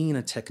have seen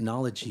a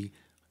technology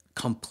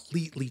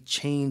completely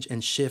change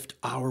and shift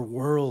our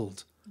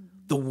world.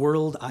 The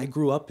world I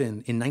grew up in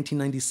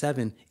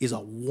 1997 is a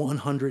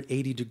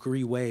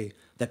 180-degree way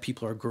that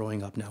people are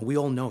growing up now. We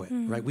all know it,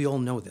 right? We all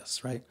know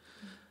this, right?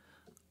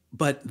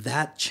 But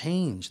that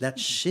change, that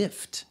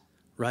shift,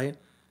 right?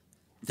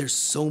 There's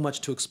so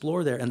much to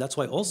explore there. And that's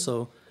why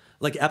also,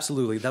 like,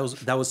 absolutely,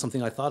 that was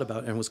something I thought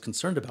about and was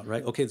concerned about,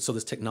 right? Okay, so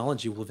this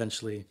technology will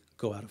eventually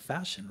go out of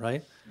fashion,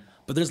 right?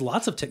 But there's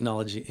lots of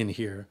technology in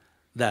here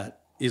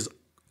that is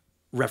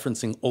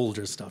referencing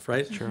older stuff,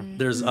 right? Sure.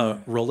 There's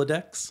a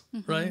Rolodex,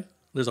 right?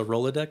 There's a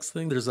Rolodex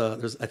thing.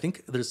 I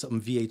think there's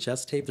some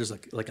VHS tape. There's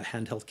like a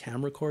handheld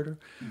camera recorder,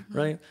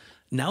 right?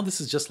 Now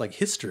this is just like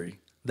history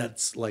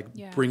that's like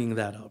bringing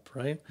that up,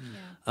 right?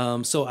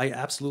 So I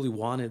absolutely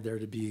wanted there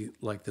to be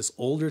like this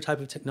older type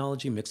of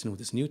technology mixed in with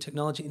this new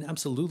technology, and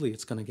absolutely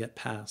it's going to get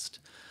past.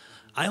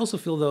 I also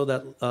feel though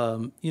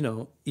that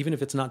even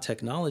if it's not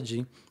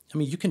technology, I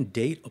mean, you can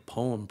date a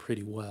poem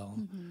pretty well,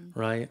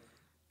 right?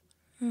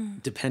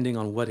 Depending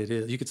on what it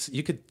is,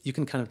 you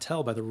can kind of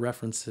tell by the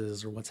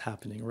references or what's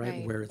happening,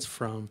 right? Where it's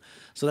from.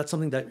 So that's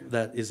something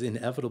that is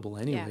inevitable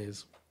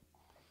anyways.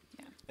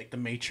 Like The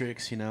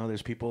Matrix,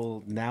 there's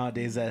people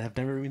nowadays that have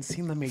never even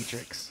seen The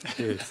Matrix.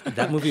 Dude,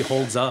 that movie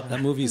holds up. That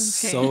movie's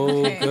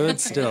so good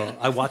still.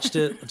 I watched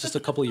it just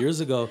a couple years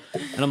ago,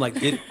 and I'm like,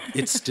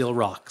 it still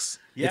rocks.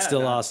 It's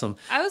still awesome.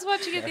 I was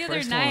watching it the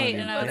other night,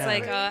 and I was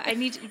like, I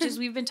need to, because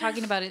we've been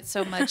talking about it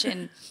so much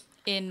in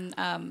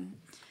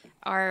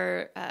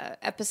our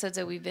episodes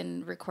that we've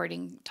been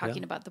recording,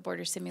 talking about the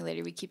Border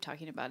Simulator. We keep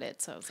talking about it,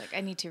 so I was like,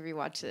 I need to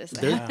rewatch this.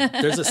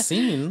 There's a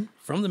scene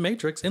from The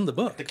Matrix in the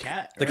book. The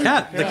cat. The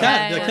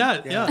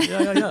cat.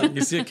 Yeah.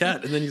 You see a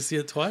cat, and then you see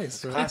it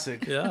twice. Right?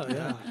 Classic.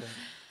 Yeah.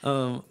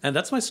 And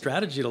that's my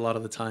strategy a lot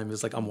of the time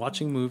is like I'm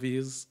watching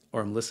movies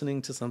or I'm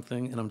listening to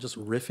something and I'm just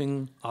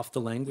riffing off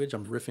the language.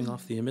 I'm riffing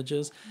off the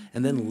images.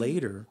 And then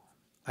later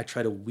I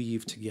try to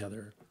weave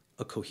together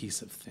a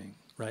cohesive thing,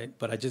 right?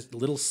 But I just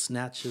little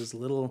snatches,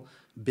 little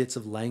bits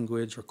of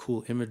language or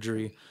cool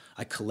imagery.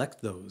 I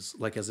collect those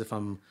like as if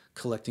I'm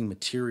collecting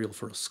material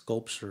for a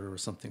sculpture or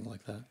something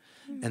like that.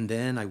 And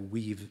then I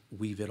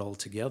weave it all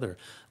together.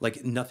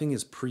 Like nothing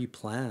is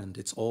pre-planned.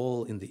 It's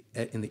all in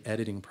the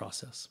editing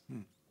process.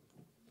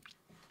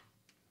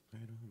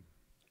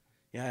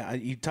 Yeah,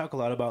 you talk a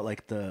lot about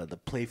like the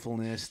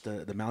playfulness,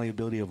 the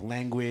malleability of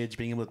language,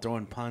 being able to throw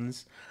in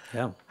puns.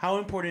 Yeah. How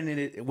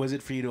important was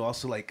it for you to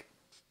also like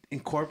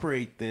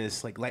incorporate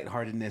this like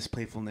lightheartedness,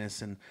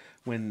 playfulness, and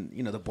when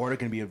the border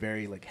can be a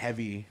very like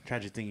heavy,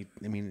 tragic thing.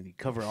 I mean, you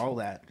cover all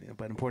that,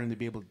 but important to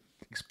be able to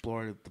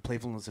explore the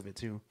playfulness of it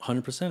too.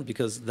 100%,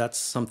 because that's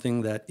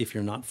something that if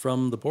you're not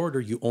from the border,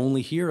 you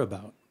only hear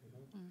about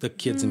the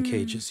kids in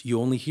cages. You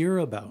only hear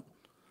about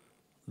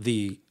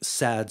the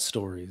sad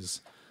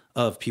stories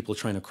of people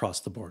trying to cross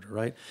the border,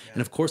 right? Yeah.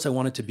 And of course, I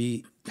wanted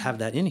to have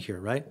that in here,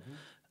 right?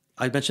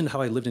 I mentioned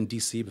how I lived in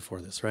DC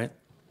before this, right?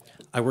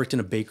 I worked in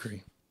a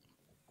bakery.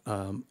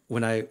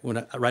 When I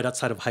right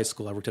outside of high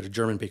school, I worked at a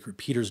German bakery,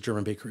 Peter's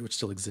German Bakery, which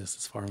still exists.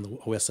 It's far on the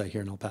west side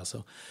here in El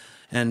Paso.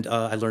 And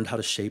I learned how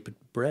to shape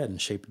bread and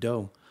shape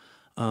dough.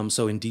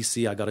 So in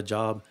DC, I got a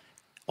job.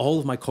 All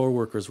of my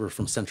coworkers were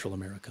from Central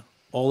America.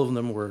 All of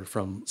them were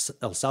from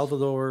El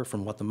Salvador,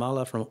 from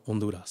Guatemala, from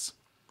Honduras.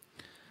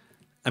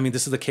 I mean,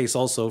 this is the case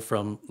also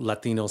from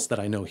Latinos that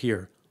I know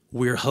here.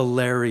 We're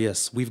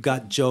hilarious. We've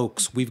got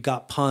jokes. We've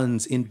got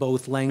puns in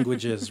both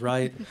languages,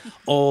 right?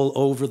 All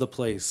over the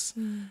place.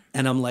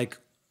 And I'm like,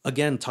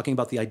 again, talking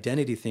about the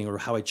identity thing or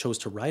how I chose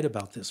to write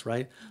about this,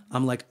 right?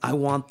 I'm like, I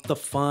want the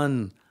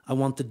fun. I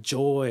want the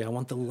joy. I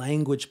want the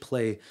language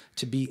play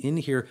to be in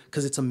here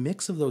because it's a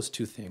mix of those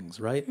two things,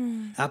 right?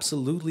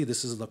 Absolutely,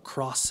 this is the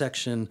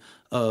cross-section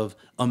of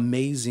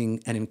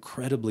amazing and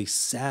incredibly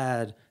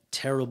sad,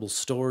 terrible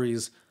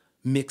stories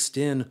mixed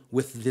in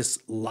with this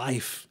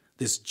life,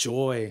 this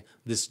joy,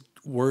 this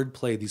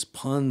wordplay, these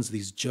puns,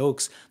 these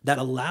jokes that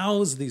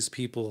allows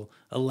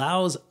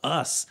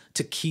us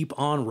to keep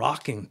on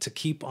rocking, to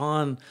keep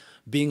on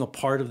being a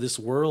part of this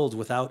world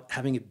without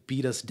having it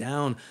beat us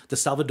down. The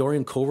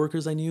Salvadorian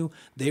coworkers I knew,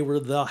 they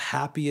were the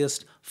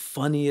happiest,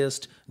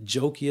 funniest,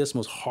 jokiest,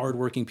 most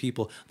hardworking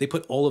people. They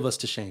put all of us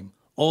to shame.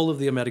 All of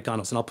the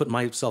Americanos, and I'll put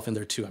myself in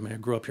there too. I mean, I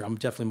grew up here. I'm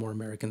definitely more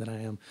American than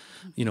I am,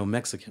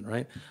 Mexican,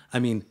 right? I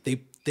mean,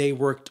 they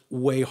worked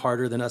way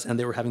harder than us, and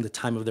they were having the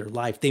time of their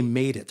life. They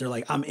made it. They're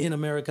like, I'm in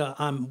America.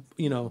 I'm,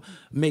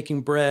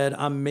 making bread.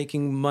 I'm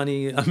making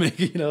money. I'm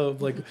making,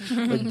 like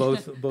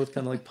both kind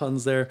of like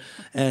puns there,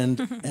 and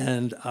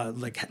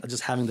like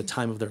just having the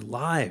time of their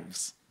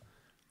lives,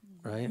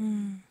 right?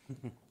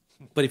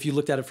 But if you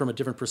looked at it from a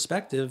different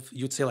perspective,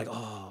 you'd say like,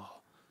 oh,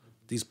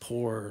 these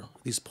poor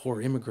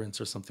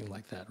immigrants or something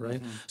like that,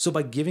 right? So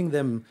by giving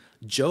them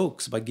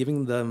jokes, by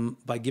giving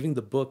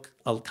the book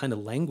a kind of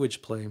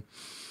language play,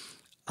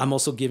 I'm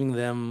also giving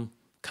them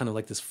kind of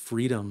like this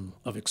freedom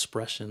of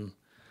expression,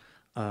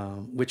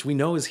 which we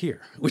know is here,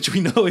 which we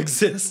know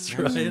exists,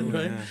 right?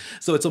 Yeah.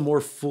 So it's a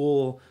more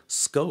full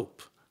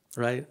scope,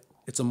 right?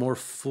 It's a more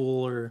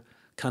fuller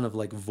kind of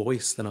like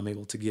voice that I'm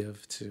able to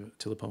give to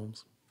the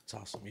poems. It's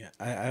awesome. Yeah.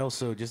 I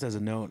also, just as a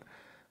note,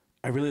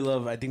 I really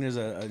love, I think there's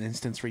an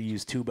instance where you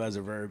use tuba as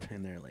a verb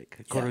in there,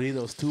 like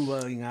corridos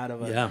tubaing out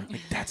of it. Yeah.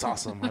 Like, that's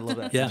awesome. I love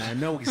that. Yeah. And I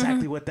know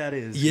exactly what that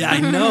is. Yeah, I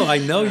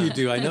know you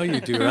do,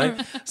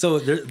 right? So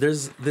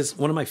there's this,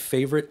 one of my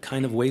favorite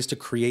kind of ways to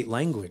create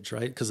language,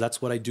 right? Because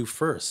that's what I do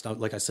first.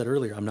 Like I said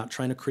earlier, I'm not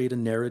trying to create a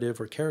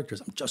narrative or characters.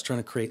 I'm just trying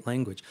to create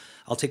language.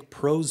 I'll take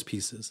prose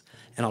pieces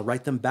and I'll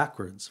write them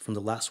backwards from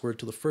the last word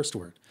to the first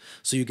word.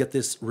 So you get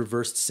this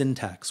reversed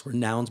syntax where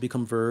nouns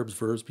become verbs,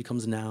 verbs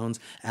becomes nouns,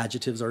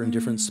 adjectives are in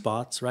different spots,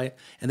 right?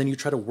 And then you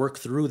try to work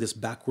through this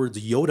backwards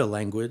Yoda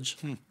language,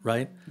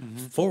 right?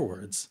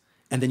 Forwards.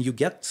 And then you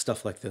get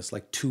stuff like this,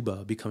 like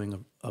tuba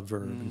becoming a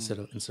verb instead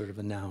of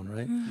a noun,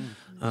 right?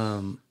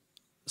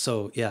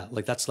 So yeah,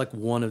 like that's like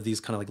one of these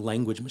kind of like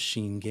language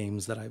machine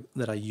games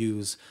that I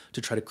use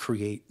to try to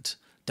create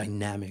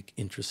dynamic,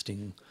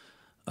 interesting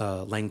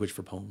language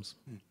for poems.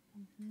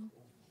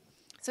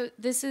 So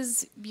this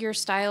is your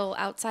style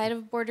outside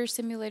of Border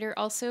Simulator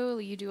also?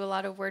 You do a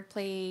lot of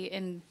wordplay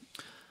in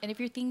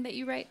everything that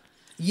you write?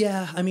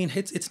 Yeah, I mean,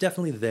 it's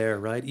definitely there,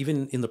 right?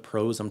 Even in the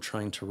prose I'm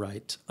trying to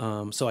write.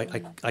 So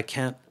I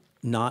can't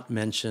not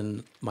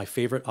mention my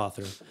favorite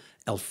author,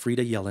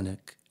 Elfriede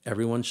Jelinek.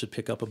 Everyone should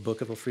pick up a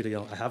book of Elfriede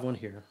Jelinek. I have one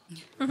here.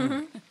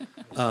 Elfriede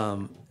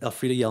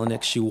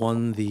Jelinek, she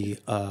won the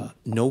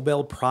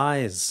Nobel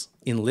Prize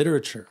in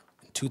Literature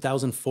in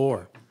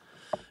 2004.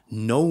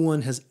 No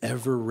one has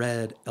ever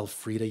read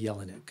Elfriede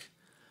Jelinek.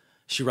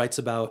 She writes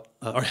about,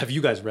 or have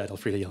you guys read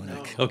Elfriede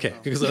Jelinek? No, okay,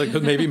 because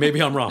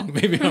maybe I'm wrong.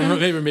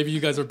 Maybe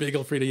you guys are big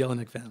Elfriede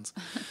Jelinek fans.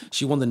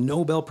 She won the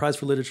Nobel Prize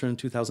for Literature in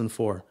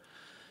 2004.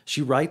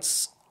 She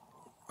writes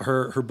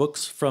her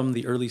books from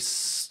the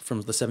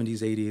 70s,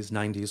 80s,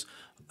 90s,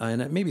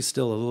 and maybe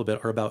still a little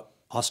bit, are about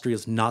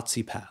Austria's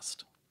Nazi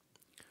past.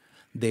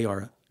 They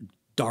are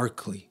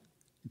darkly,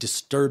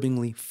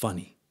 disturbingly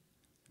funny.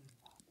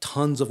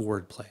 Tons of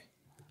wordplay.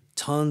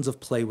 Tons of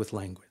play with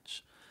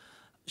language.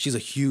 She's a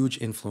huge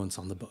influence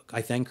on the book.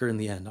 I thank her in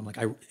the end. I'm like,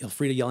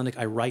 Elfriede Jelinek,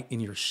 I write in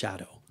your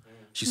shadow.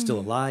 She's still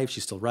alive.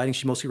 She's still writing.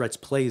 She mostly writes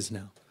plays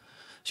now.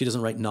 She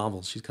doesn't write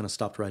novels. She's kind of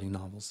stopped writing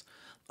novels.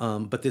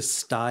 But this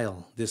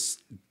style,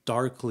 this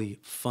darkly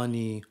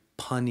funny,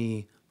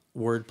 punny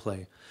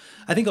wordplay,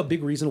 I think a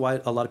big reason why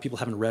a lot of people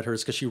haven't read her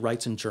is because she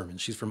writes in German.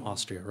 She's from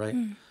Austria, right?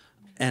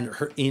 And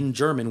her in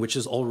German, which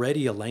is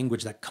already a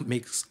language that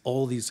makes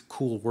all these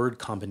cool word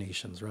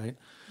combinations, right?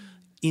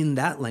 In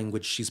that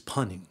language, she's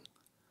punning.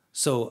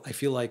 So I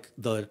feel like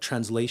the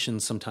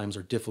translations sometimes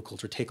are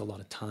difficult or take a lot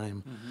of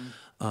time.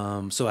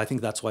 So I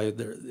think that's why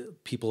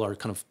people are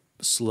kind of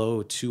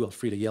slow to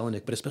Elfriede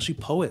Jelinek, but especially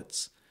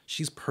poets.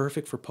 She's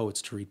perfect for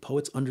poets to read.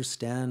 Poets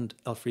understand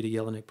Elfriede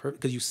Jelinek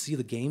because you see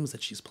the games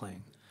that she's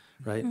playing,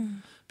 right?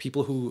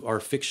 People who are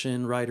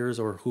fiction writers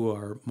or who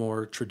are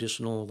more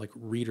traditional like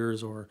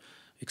readers or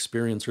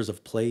experiencers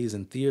of plays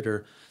and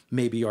theater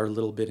maybe are a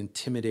little bit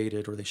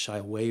intimidated or they shy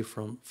away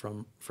from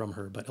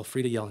her. But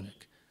Elfriede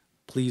Jelinek,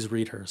 please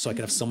read her so I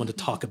can have someone to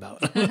talk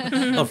about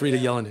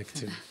Elfriede Jelinek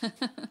too.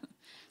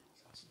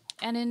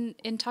 And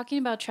in talking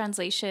about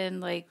translation,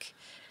 like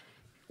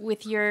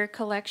with your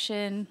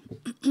collection,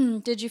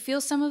 did you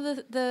feel some of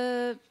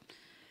the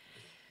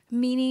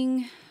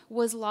meaning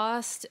was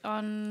lost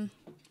on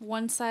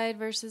one side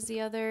versus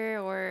the other,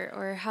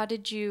 or how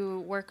did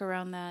you work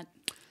around that?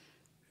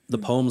 The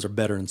poems are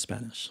better in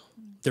Spanish.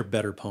 They're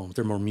better poems.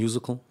 They're more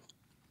musical.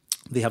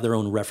 They have their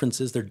own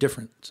references. They're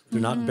different.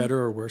 They're not better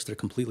or worse. They're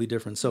completely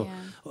different. So,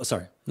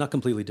 sorry, not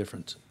completely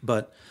different.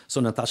 But so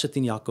Natasha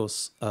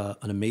Tiniakos,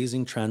 an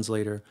amazing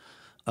translator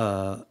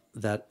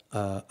that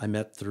I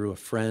met through a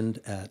friend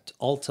at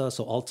Alta.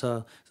 So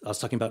Alta, I was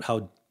talking about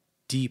how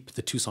deep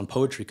the Tucson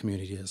poetry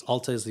community is.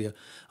 Alta is the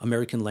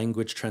American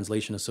Language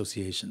Translation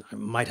Association. I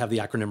might have the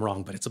acronym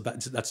wrong, but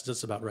that's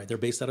just about right. They're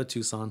based out of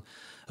Tucson.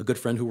 A good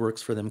friend who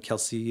works for them,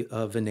 Kelsey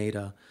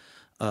Veneta,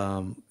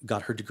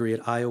 got her degree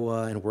at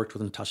Iowa and worked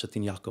with Natasha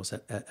Tiniakos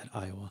at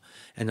Iowa.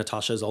 And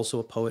Natasha is also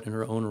a poet in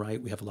her own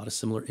right. We have a lot of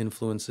similar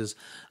influences.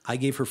 I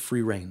gave her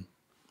free reign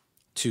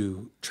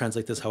to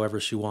translate this however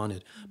she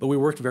wanted. But we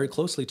worked very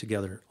closely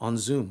together on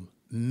Zoom,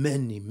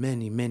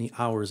 many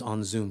hours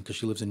on Zoom because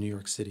she lives in New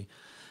York City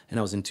and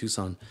I was in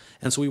Tucson.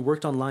 And so we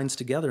worked on lines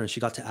together and she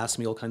got to ask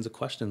me all kinds of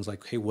questions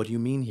like, hey, what do you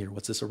mean here?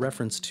 What's this a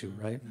reference to,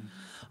 right?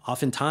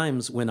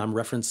 Oftentimes when I'm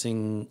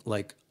referencing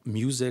like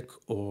music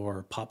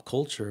or pop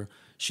culture,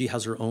 she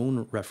has her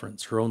own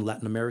reference, her own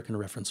Latin American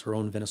reference, her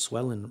own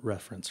Venezuelan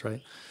reference,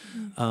 right?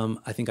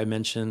 I think I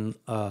mentioned,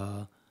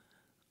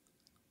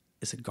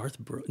 is it Garth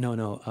Brooks?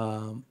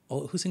 No.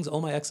 Who sings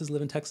All My Exes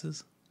Live in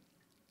Texas?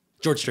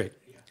 George Strait.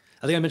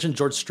 I think I mentioned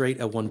George Strait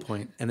at one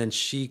point, and then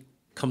she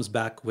comes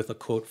back with a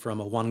quote from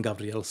a Juan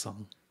Gabriel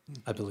song,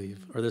 I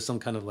believe. Or there's some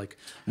kind of like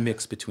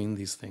mix between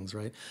these things,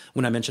 right?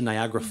 When I mentioned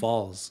Niagara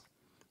Falls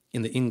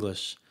in the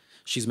English,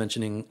 she's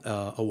mentioning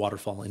a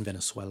waterfall in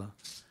Venezuela,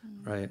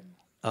 right?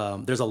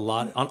 There's a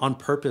lot, on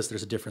purpose,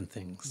 there's different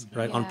things,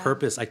 right? Yeah. On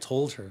purpose, I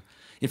told her.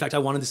 In fact, I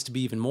wanted this to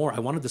be even more. I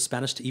wanted the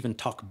Spanish to even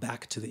talk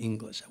back to the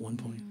English at one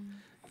point.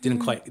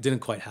 It didn't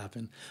quite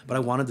happen. But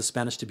I wanted the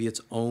Spanish to be its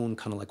own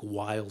kind of like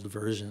wild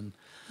version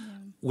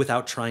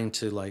without trying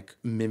to like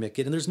mimic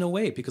it. And there's no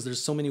way because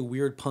there's so many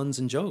weird puns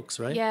and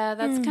jokes, right? Yeah,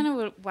 that's kind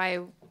of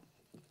why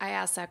I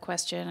asked that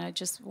question. I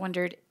just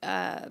wondered,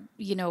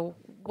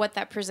 what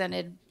that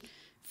presented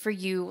for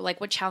you,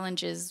 like what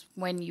challenges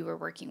when you were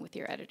working with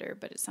your editor.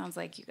 But it sounds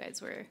like you guys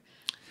were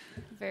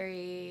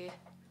very...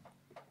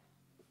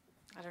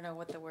 I don't know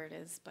what the word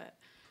is, but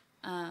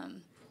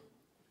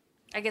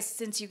I guess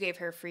since you gave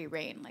her free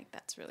reign, like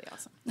that's really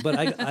awesome.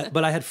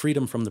 But I had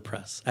freedom from the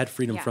press. I had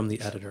freedom from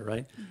the editor,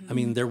 right? I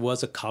mean, there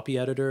was a copy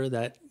editor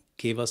that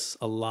gave us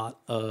had a lot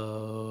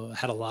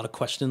of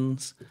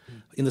questions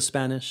in the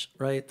Spanish,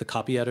 right? The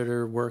copy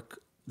editor work,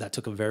 that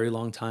took a very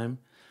long time.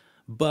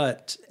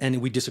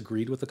 And we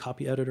disagreed with the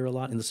copy editor a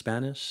lot in the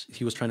Spanish.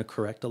 He was trying to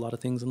correct a lot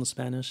of things in the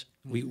Spanish.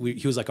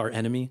 He was like our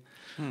enemy.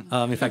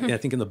 In fact, I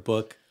think in the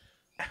book,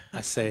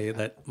 I say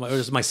that it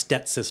was my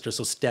Stet sister.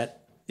 So Stet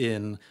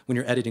when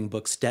you're editing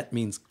books, Stet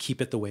means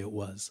keep it the way it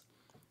was.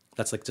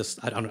 That's like just,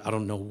 I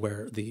don't know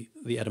where the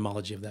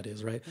etymology of that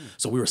is, right?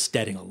 So we were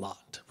Stetting a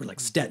lot. We're like,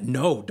 Stet,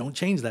 no, don't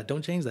change that.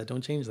 Don't change that.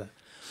 Don't change that.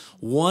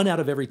 1 out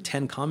of every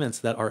 10 comments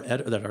that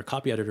our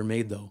copy editor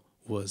made though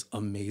was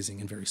amazing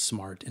and very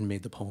smart and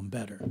made the poem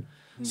better.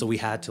 So we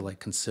had to like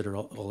consider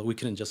all we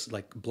couldn't just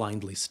like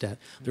blindly Stet.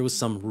 There was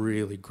some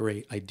really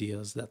great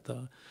ideas that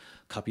the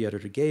copy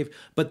editor gave,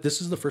 but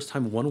this is the first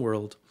time One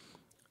World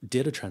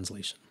did a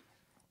translation.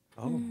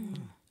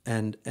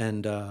 And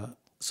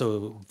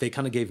so they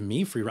kind of gave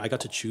me free. I got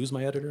to choose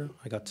my editor.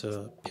 I got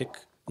to pick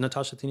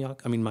Natasha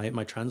Tiniak. I mean,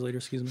 my translator,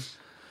 excuse me.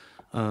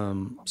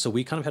 So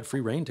we kind of had free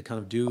reign to kind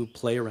of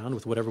play around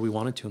with whatever we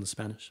wanted to in the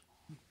Spanish.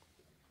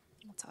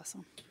 That's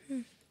awesome.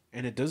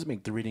 And it does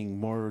make the reading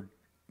more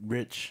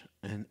rich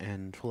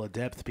and full of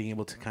depth, being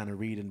able to kind of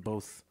read in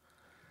both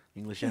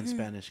English and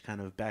Spanish,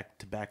 kind of back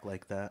to back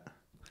like that.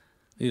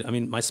 I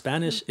mean, my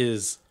Spanish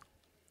is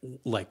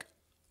like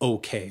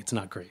okay. It's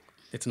not great.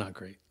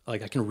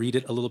 Like I can read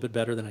it a little bit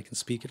better than I can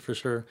speak it for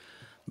sure.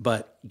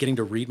 But getting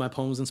to read my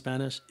poems in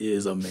Spanish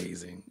is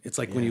amazing. It's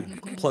like when you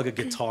plug a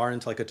guitar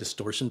into like a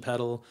distortion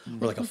pedal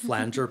or like a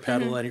flanger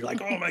pedal, and you're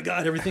like, oh my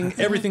God,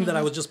 everything that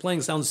I was just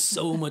playing sounds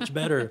so much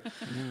better.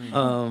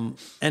 And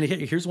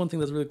here's one thing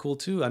that's really cool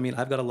too. I mean,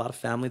 I've got a lot of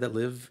family that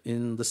live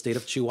in the state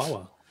of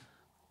Chihuahua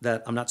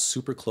that I'm not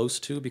super close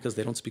to because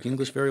they don't speak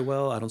English very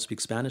well. I don't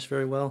speak Spanish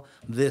very well.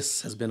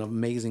 This has been an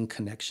amazing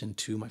connection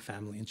to my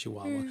family in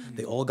Chihuahua.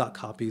 They all got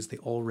copies. They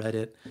all read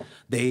it.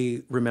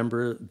 They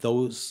remember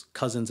those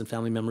cousins and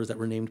family members that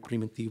were named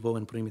Primitivo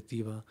and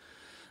Primitiva.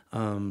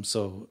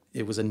 So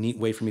it was a neat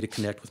way for me to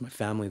connect with my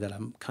family that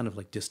I'm kind of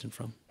like distant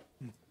from.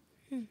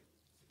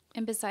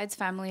 And besides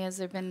family, has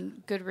there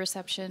been good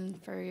reception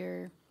for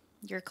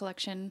your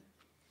collection?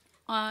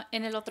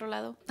 En el otro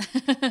lado?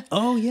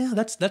 Oh yeah,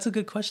 that's a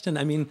good question.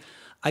 I mean,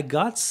 I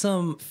got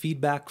some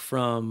feedback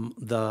from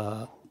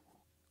the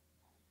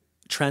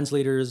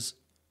translators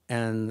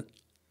and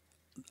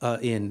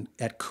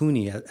at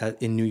CUNY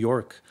in New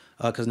York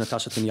because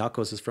Natasha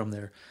Tiniakos is from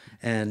there,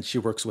 and she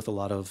works with a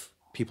lot of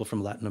people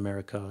from Latin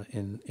America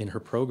in her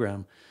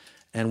program.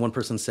 And one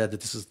person said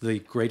that this is the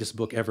greatest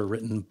book ever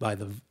written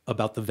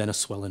about the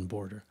Venezuelan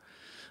border.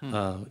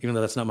 Even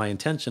though that's not my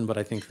intention, but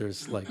I think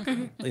there's like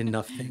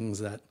enough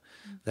things that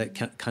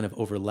can kind of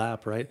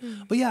overlap, right?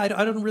 But yeah,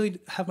 I don't really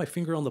have my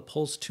finger on the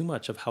pulse too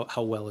much of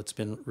how well it's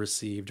been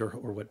received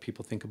or what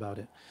people think about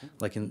it,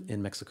 like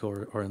in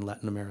Mexico or in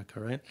Latin America,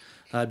 right?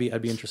 I'd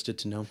be interested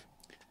to know.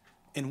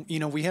 And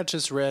we had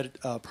just read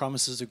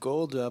 "Promises of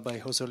Gold" by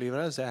Jose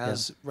Olivas that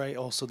has right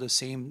also the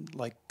same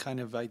like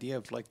kind of idea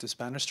of like the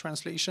Spanish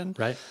translation,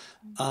 right?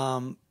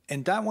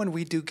 And that one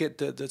we do get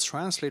the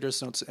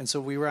translator's notes, and so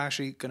we were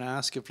actually going to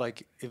ask if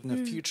in the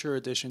future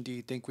edition, do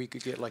you think we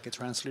could get like a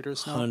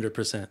translator's note?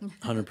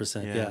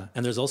 100%, yeah.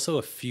 And there's also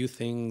a few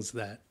things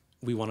that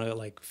we want to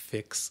like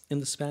fix in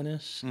the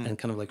Spanish and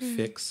kind of like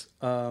fix.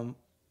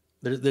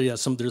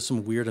 There's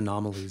some weird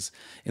anomalies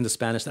in the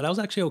Spanish that I was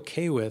actually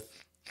okay with.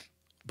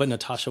 But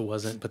Natasha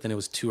wasn't, but then it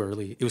was too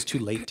early. It was too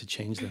late to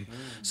change them.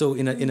 So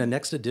in a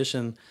next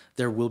edition,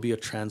 there will be a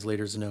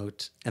translator's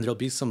note, and there'll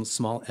be some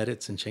small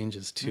edits and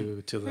changes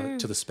to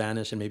the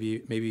Spanish and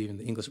maybe even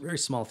the English, very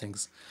small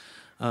things.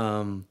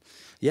 So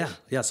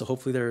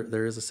hopefully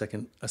there is a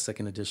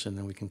second edition,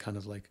 and we can kind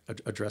of like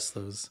address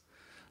those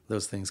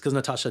things, because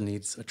Natasha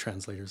needs a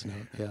translator's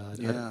note.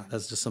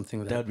 That's just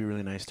something that would be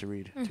really nice to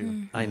read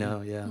too. I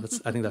know,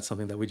 I think that's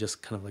something that we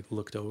just kind of like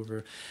looked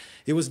over.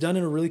 It was done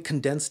in a really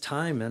condensed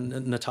time,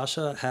 and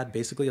Natasha had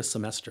basically a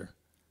semester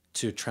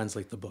to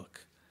translate the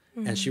book,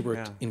 and she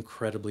worked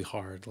incredibly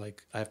hard.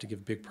 Like, I have to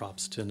give big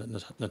props to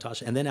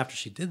Natasha. And then after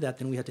she did that,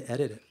 then we had to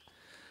edit it.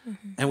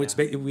 And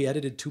we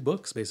edited 2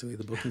 books, basically,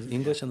 the book in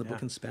English and the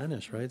book in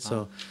Spanish, right?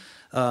 So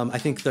I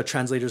think the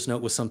translator's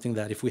note was something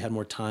that if we had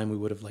more time, we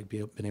would have like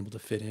been able to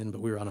fit in,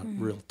 but we were on a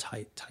real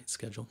tight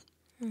schedule.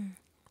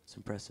 It's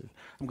impressive.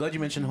 I'm glad you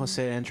mentioned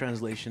Jose and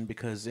translation,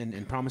 because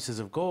in Promises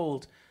of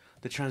Gold,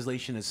 the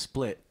translation is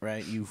split,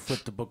 right? You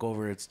flip the book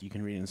over, you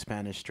can read it in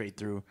Spanish straight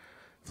through.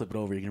 Flip it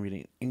over, you can read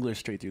it in English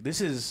straight through.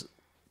 This is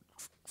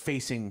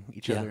facing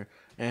each other,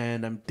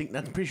 and I'm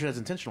pretty sure that's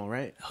intentional,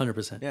 right?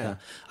 100%. Yeah,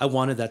 I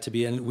wanted that to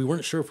be, and we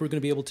weren't sure if we were going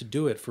to be able to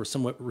do it for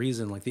somewhat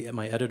reason. Like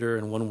my editor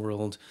and One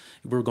World,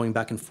 we were going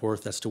back and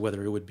forth as to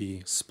whether it would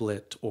be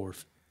split or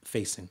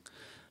facing.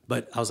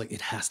 But I was like,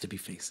 it has to be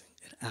facing.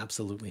 It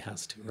absolutely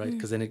has to, right?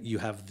 Because then you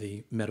have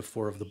the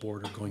metaphor of the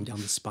border going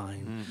down the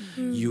spine.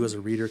 You as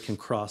a reader can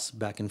cross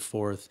back and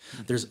forth.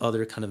 There's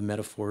other kind of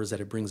metaphors that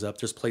it brings up.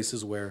 There's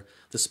places where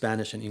the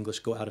Spanish and English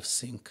go out of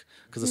sync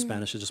because the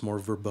Spanish is just more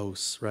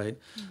verbose, right?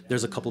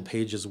 There's a couple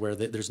pages where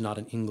there's not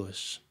an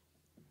English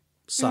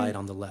side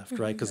on the left,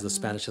 right? Because the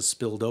Spanish has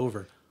spilled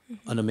over.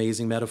 An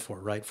amazing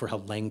metaphor, right, for how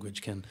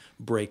language can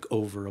break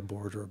over a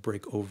border or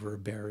break over a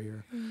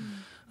barrier.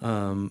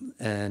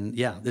 And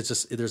yeah,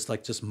 there's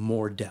like just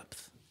more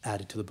depth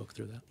added to the book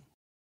through that.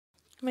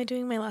 Am I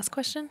doing my last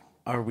question?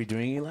 Are we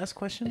doing a last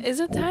question? Is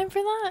it time for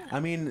that? I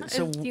mean,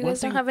 so if you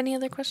guys don't have any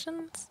other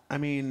questions? I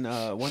mean,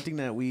 one thing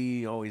that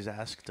we always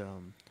asked,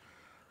 and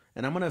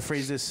I'm going to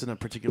phrase this in a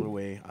particular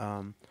way.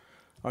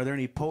 Are there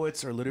any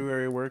poets or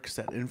literary works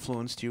that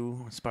influenced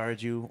you,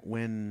 inspired you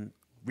when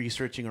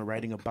researching or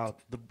writing about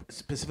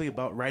specifically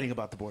about writing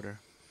about the border?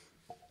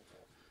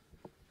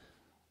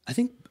 I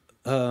think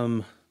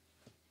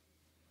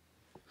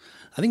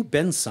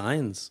Ben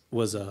Sines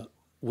was a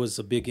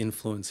big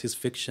influence. His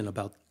fiction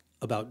about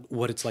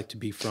what it's like to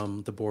be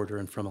from the border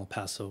and from El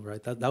Paso,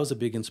 right? That was a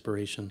big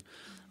inspiration.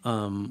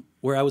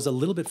 Where I was a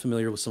little bit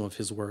familiar with some of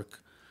his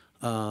work,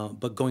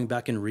 but going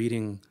back and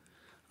reading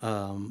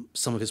some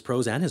of his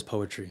prose and his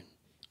poetry,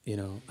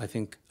 I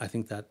think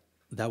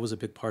that was a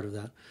big part of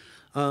that.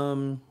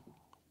 I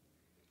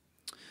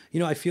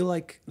feel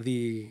like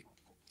the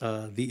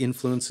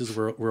influences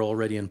were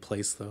already in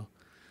place, though.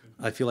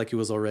 I feel like it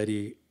was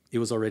already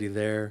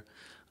there.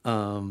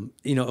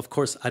 Of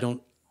course,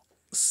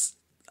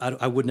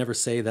 I would never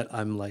say that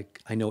I'm like,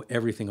 I know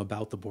everything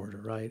about the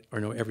border, right? Or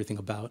know everything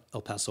about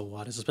El Paso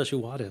Juarez, especially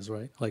Juarez,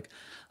 right? Like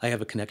I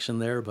have a connection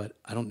there, but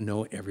I don't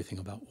know everything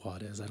about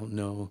Juarez. I don't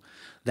know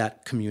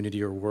that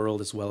community or world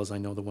as well as I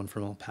know the one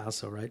from El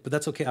Paso, right? But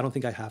that's okay. I don't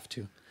think I have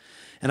to.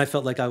 And I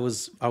felt like I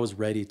was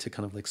ready to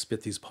kind of like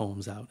spit these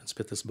poems out and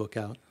spit this book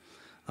out.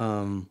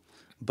 Albert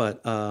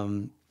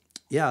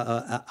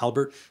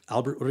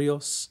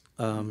Rios,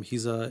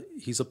 he's a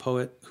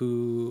poet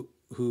who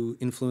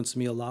influenced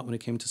me a lot when it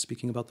came to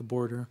speaking about the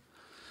border.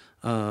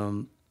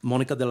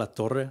 Monica de la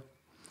Torre,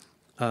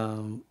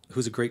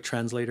 who's a great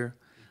translator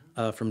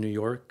from New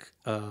York,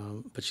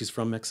 but she's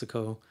from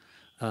Mexico,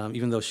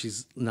 even though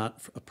she's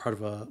not a part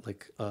of a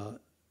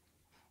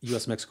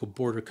U.S.-Mexico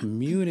border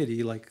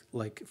community like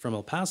from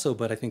El Paso,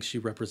 but I think she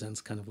represents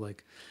kind of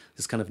like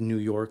this kind of New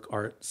York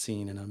art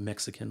scene and a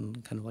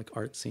Mexican kind of like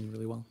art scene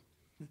really well.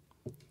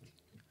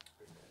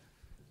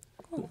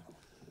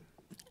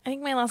 I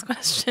think my last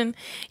question,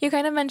 you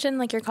kind of mentioned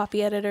like your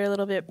copy editor a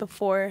little bit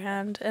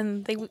beforehand,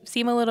 and they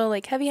seem a little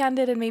like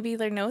heavy-handed and maybe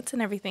their notes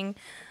and everything.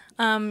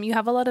 You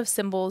have a lot of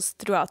symbols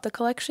throughout the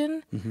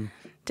collection. Mm-hmm.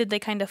 Did they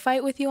kind of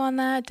fight with you on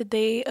that? Did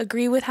they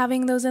agree with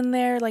having those in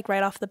there like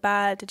right off the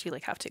bat? Did you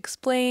like have to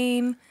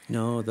explain?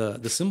 No,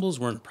 the symbols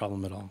weren't a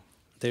problem at all.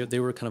 They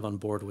were kind of on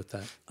board with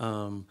that.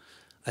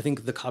 I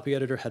think the copy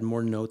editor had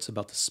more notes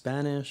about the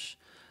Spanish.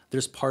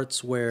 There's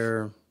parts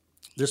where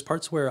there's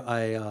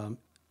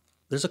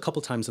a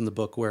couple times in the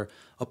book where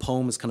a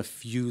poem is kind of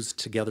fused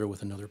together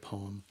with another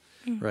poem,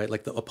 right?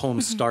 Like a poem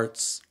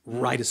starts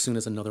right as soon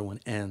as another one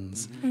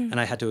ends. And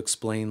I had to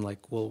explain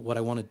like, well, what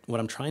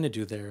I'm trying to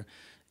do there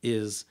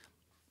is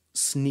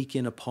sneak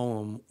in a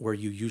poem where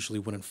you usually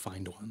wouldn't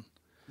find one,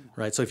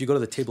 right? So if you go to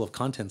the table of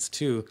contents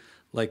too,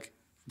 like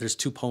there's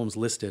 2 poems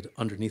listed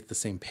underneath the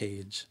same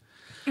page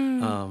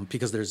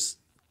because there's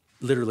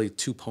literally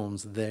 2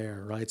 poems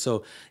there, right?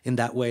 So in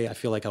that way, I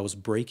feel like I was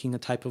breaking a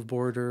type of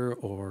border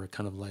or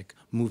kind of like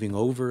moving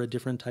over a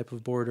different type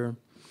of border.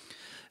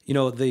 You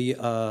know,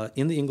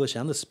 in the English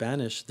and the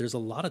Spanish, there's a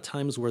lot of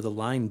times where the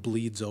line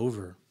bleeds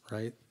over,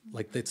 right?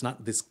 Like it's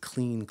not this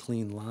clean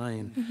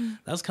line.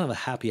 That was kind of a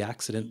happy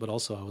accident, but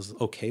also I was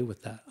okay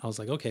with that. I was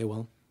like, okay,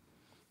 well,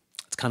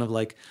 it's kind of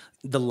like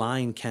the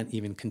line can't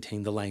even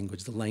contain the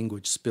language. The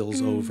language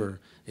spills over.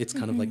 It's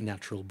kind of like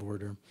natural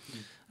border.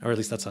 Or at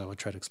least that's how I would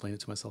try to explain it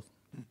to myself.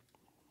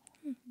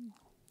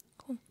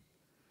 Cool.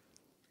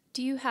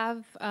 Do you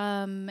have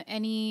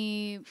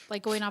any,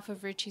 like going off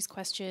of Richie's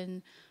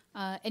question,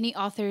 any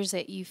authors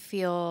that you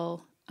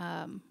feel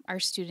our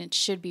students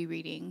should be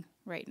reading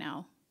right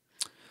now?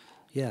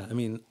 Yeah, I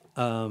mean,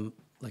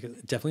 like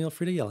definitely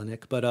Elfriede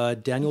Jelinek,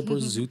 but Daniel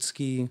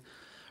Borzutsky,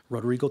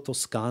 Rodrigo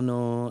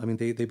Toscano, I mean,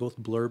 they both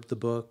blurbed the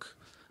book.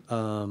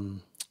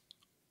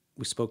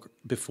 We spoke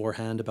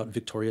beforehand about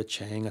Victoria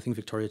Chang. I think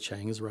Victoria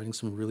Chang is writing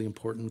some really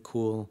important,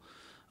 cool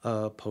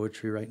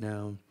poetry right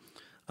now.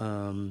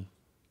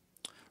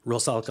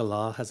 Rosa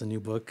Alcalá has a new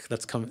book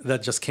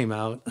that just came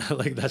out.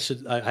 Like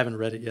I haven't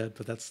read it yet,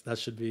 but that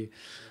should be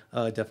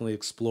definitely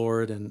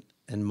explored and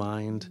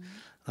mined.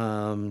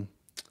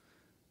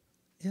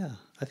 Yeah,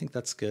 I think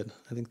that's good.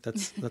 I think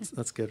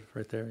that's good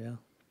right there. Yeah.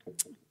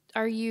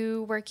 Are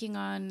you working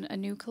on a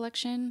new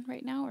collection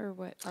right now, or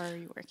what are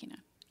you working on?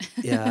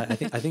 Yeah, I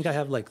think I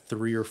have like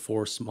 3 or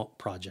 4 small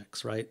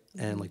projects, right?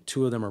 And like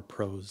 2 of them are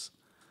prose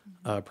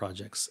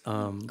projects.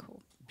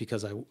 Cool.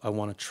 Because I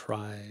want to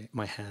try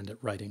my hand at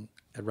writing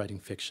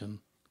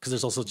fiction. Because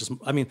there's also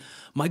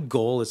my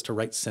goal is to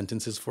write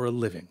sentences for a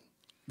living.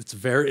 That's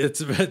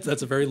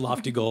a very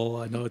lofty goal.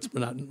 I know it's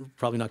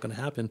probably not going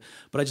to happen,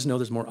 but I just know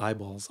there's more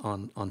eyeballs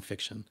on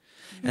fiction.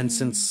 And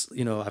since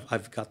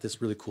I've got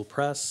this really cool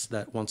press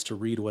that wants to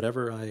read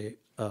whatever I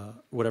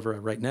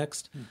write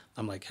next,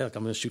 I'm like, heck,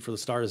 I'm going to shoot for the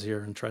stars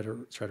here and try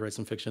to write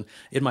some fiction.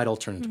 It might all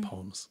turn into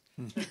poems.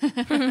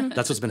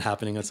 That's what's been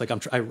happening. It's like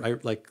I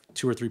write like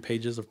 2 or 3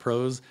 pages of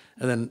prose,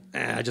 and then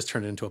I just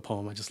turn it into a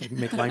poem. I just like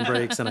make line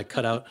breaks and I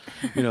cut out,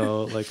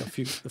 like a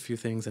few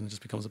things, and it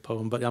just becomes a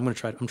poem. But I'm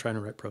trying to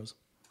write prose.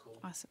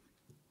 Awesome.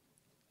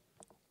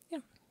 Yeah.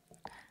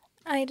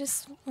 I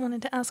just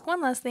wanted to ask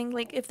one last thing,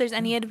 like if there's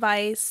any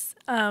advice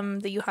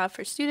that you have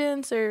for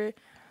students or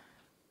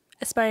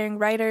aspiring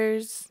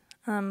writers,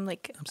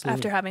 like Absolutely.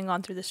 after having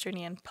gone through this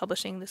journey and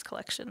publishing this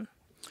collection.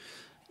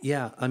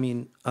 Yeah, I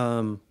mean,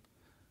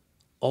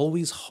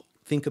 always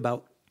think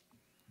about,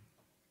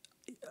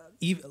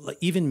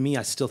 even me,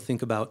 I still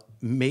think about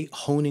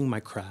honing my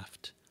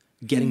craft,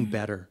 getting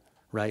better,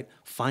 right?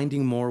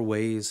 Finding more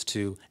ways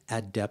to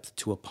add depth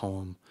to a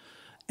poem.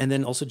 And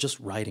then also just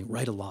write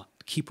a lot,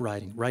 keep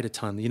writing, write a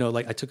ton.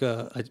 Like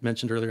I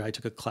mentioned earlier, I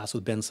took a class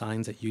with Ben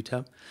Sines at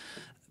UTEP.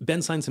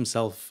 Ben Sines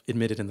himself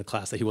admitted in the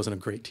class that he wasn't a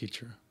great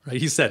teacher, right?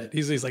 He said it.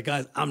 He's like,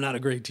 guys, I'm not a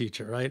great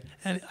teacher, right?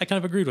 And I kind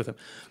of agreed with him.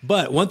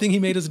 But one thing he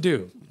made us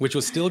do, which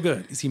was still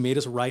good, is he made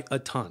us write a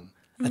ton.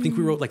 I think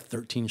we wrote like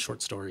 13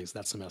 short stories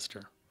that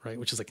semester, right?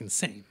 Which is like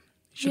insane.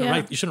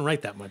 You shouldn't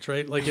write that much,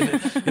 right? Like in a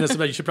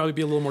semester, you should probably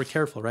be a little more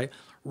careful, right?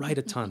 Write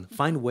a ton.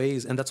 Find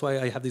ways. And that's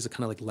why I have these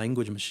kind of like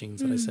language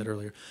machines that I said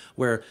earlier,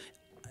 where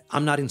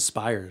I'm not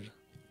inspired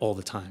all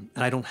the time,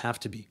 and I don't have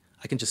to be.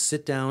 I can just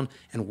sit down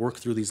and work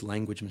through these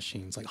language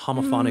machines, like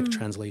homophonic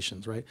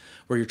translations, right?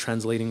 Where you're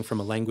translating from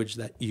a language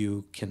that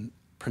you can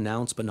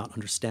pronounce but not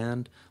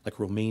understand, like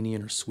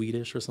Romanian or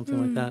Swedish or something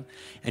like that.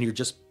 And you're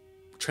just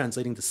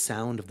translating the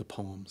sound of the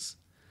poems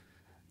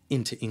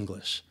into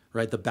English,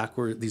 right?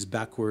 These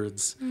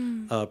backwards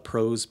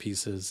prose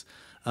pieces.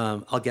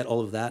 I'll get all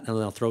of that and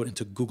then I'll throw it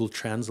into Google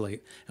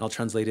Translate and I'll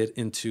translate it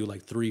into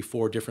like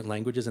 3-4 different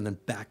languages and then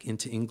back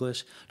into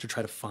English to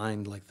try to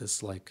find like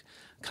this like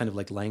kind of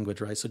like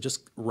language, right? So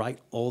just write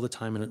all the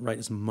time and write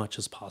as much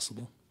as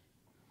possible.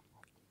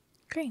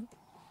 Great.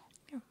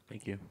 Yeah.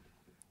 Thank you.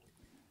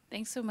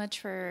 Thanks so much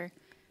for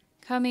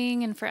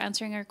coming and for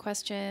answering our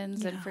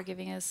questions and for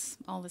giving us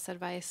all this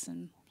advice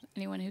and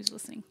anyone who's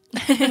listening.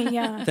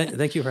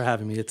 Thank you for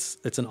having me. It's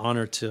an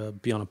honor to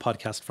be on a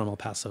podcast from El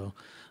Paso.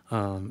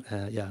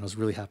 I was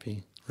really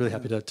happy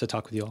to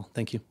talk with you all.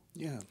 Thank you.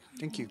 Yeah,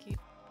 thank you.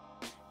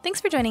 Thanks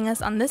for joining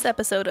us on this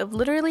episode of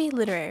Literally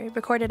Literary,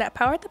 recorded at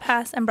Power at the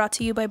Pass and brought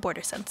to you by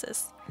Border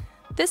Census.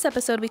 This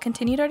episode, we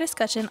continued our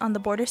discussion on The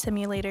Border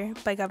Simulator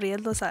by Gabriel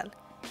Dozal.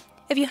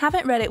 If you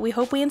haven't read it, we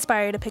hope we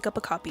inspire you to pick up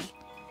a copy.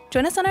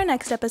 Join us on our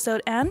next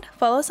episode and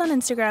follow us on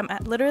Instagram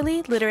at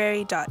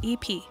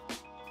literallyliterary.ep.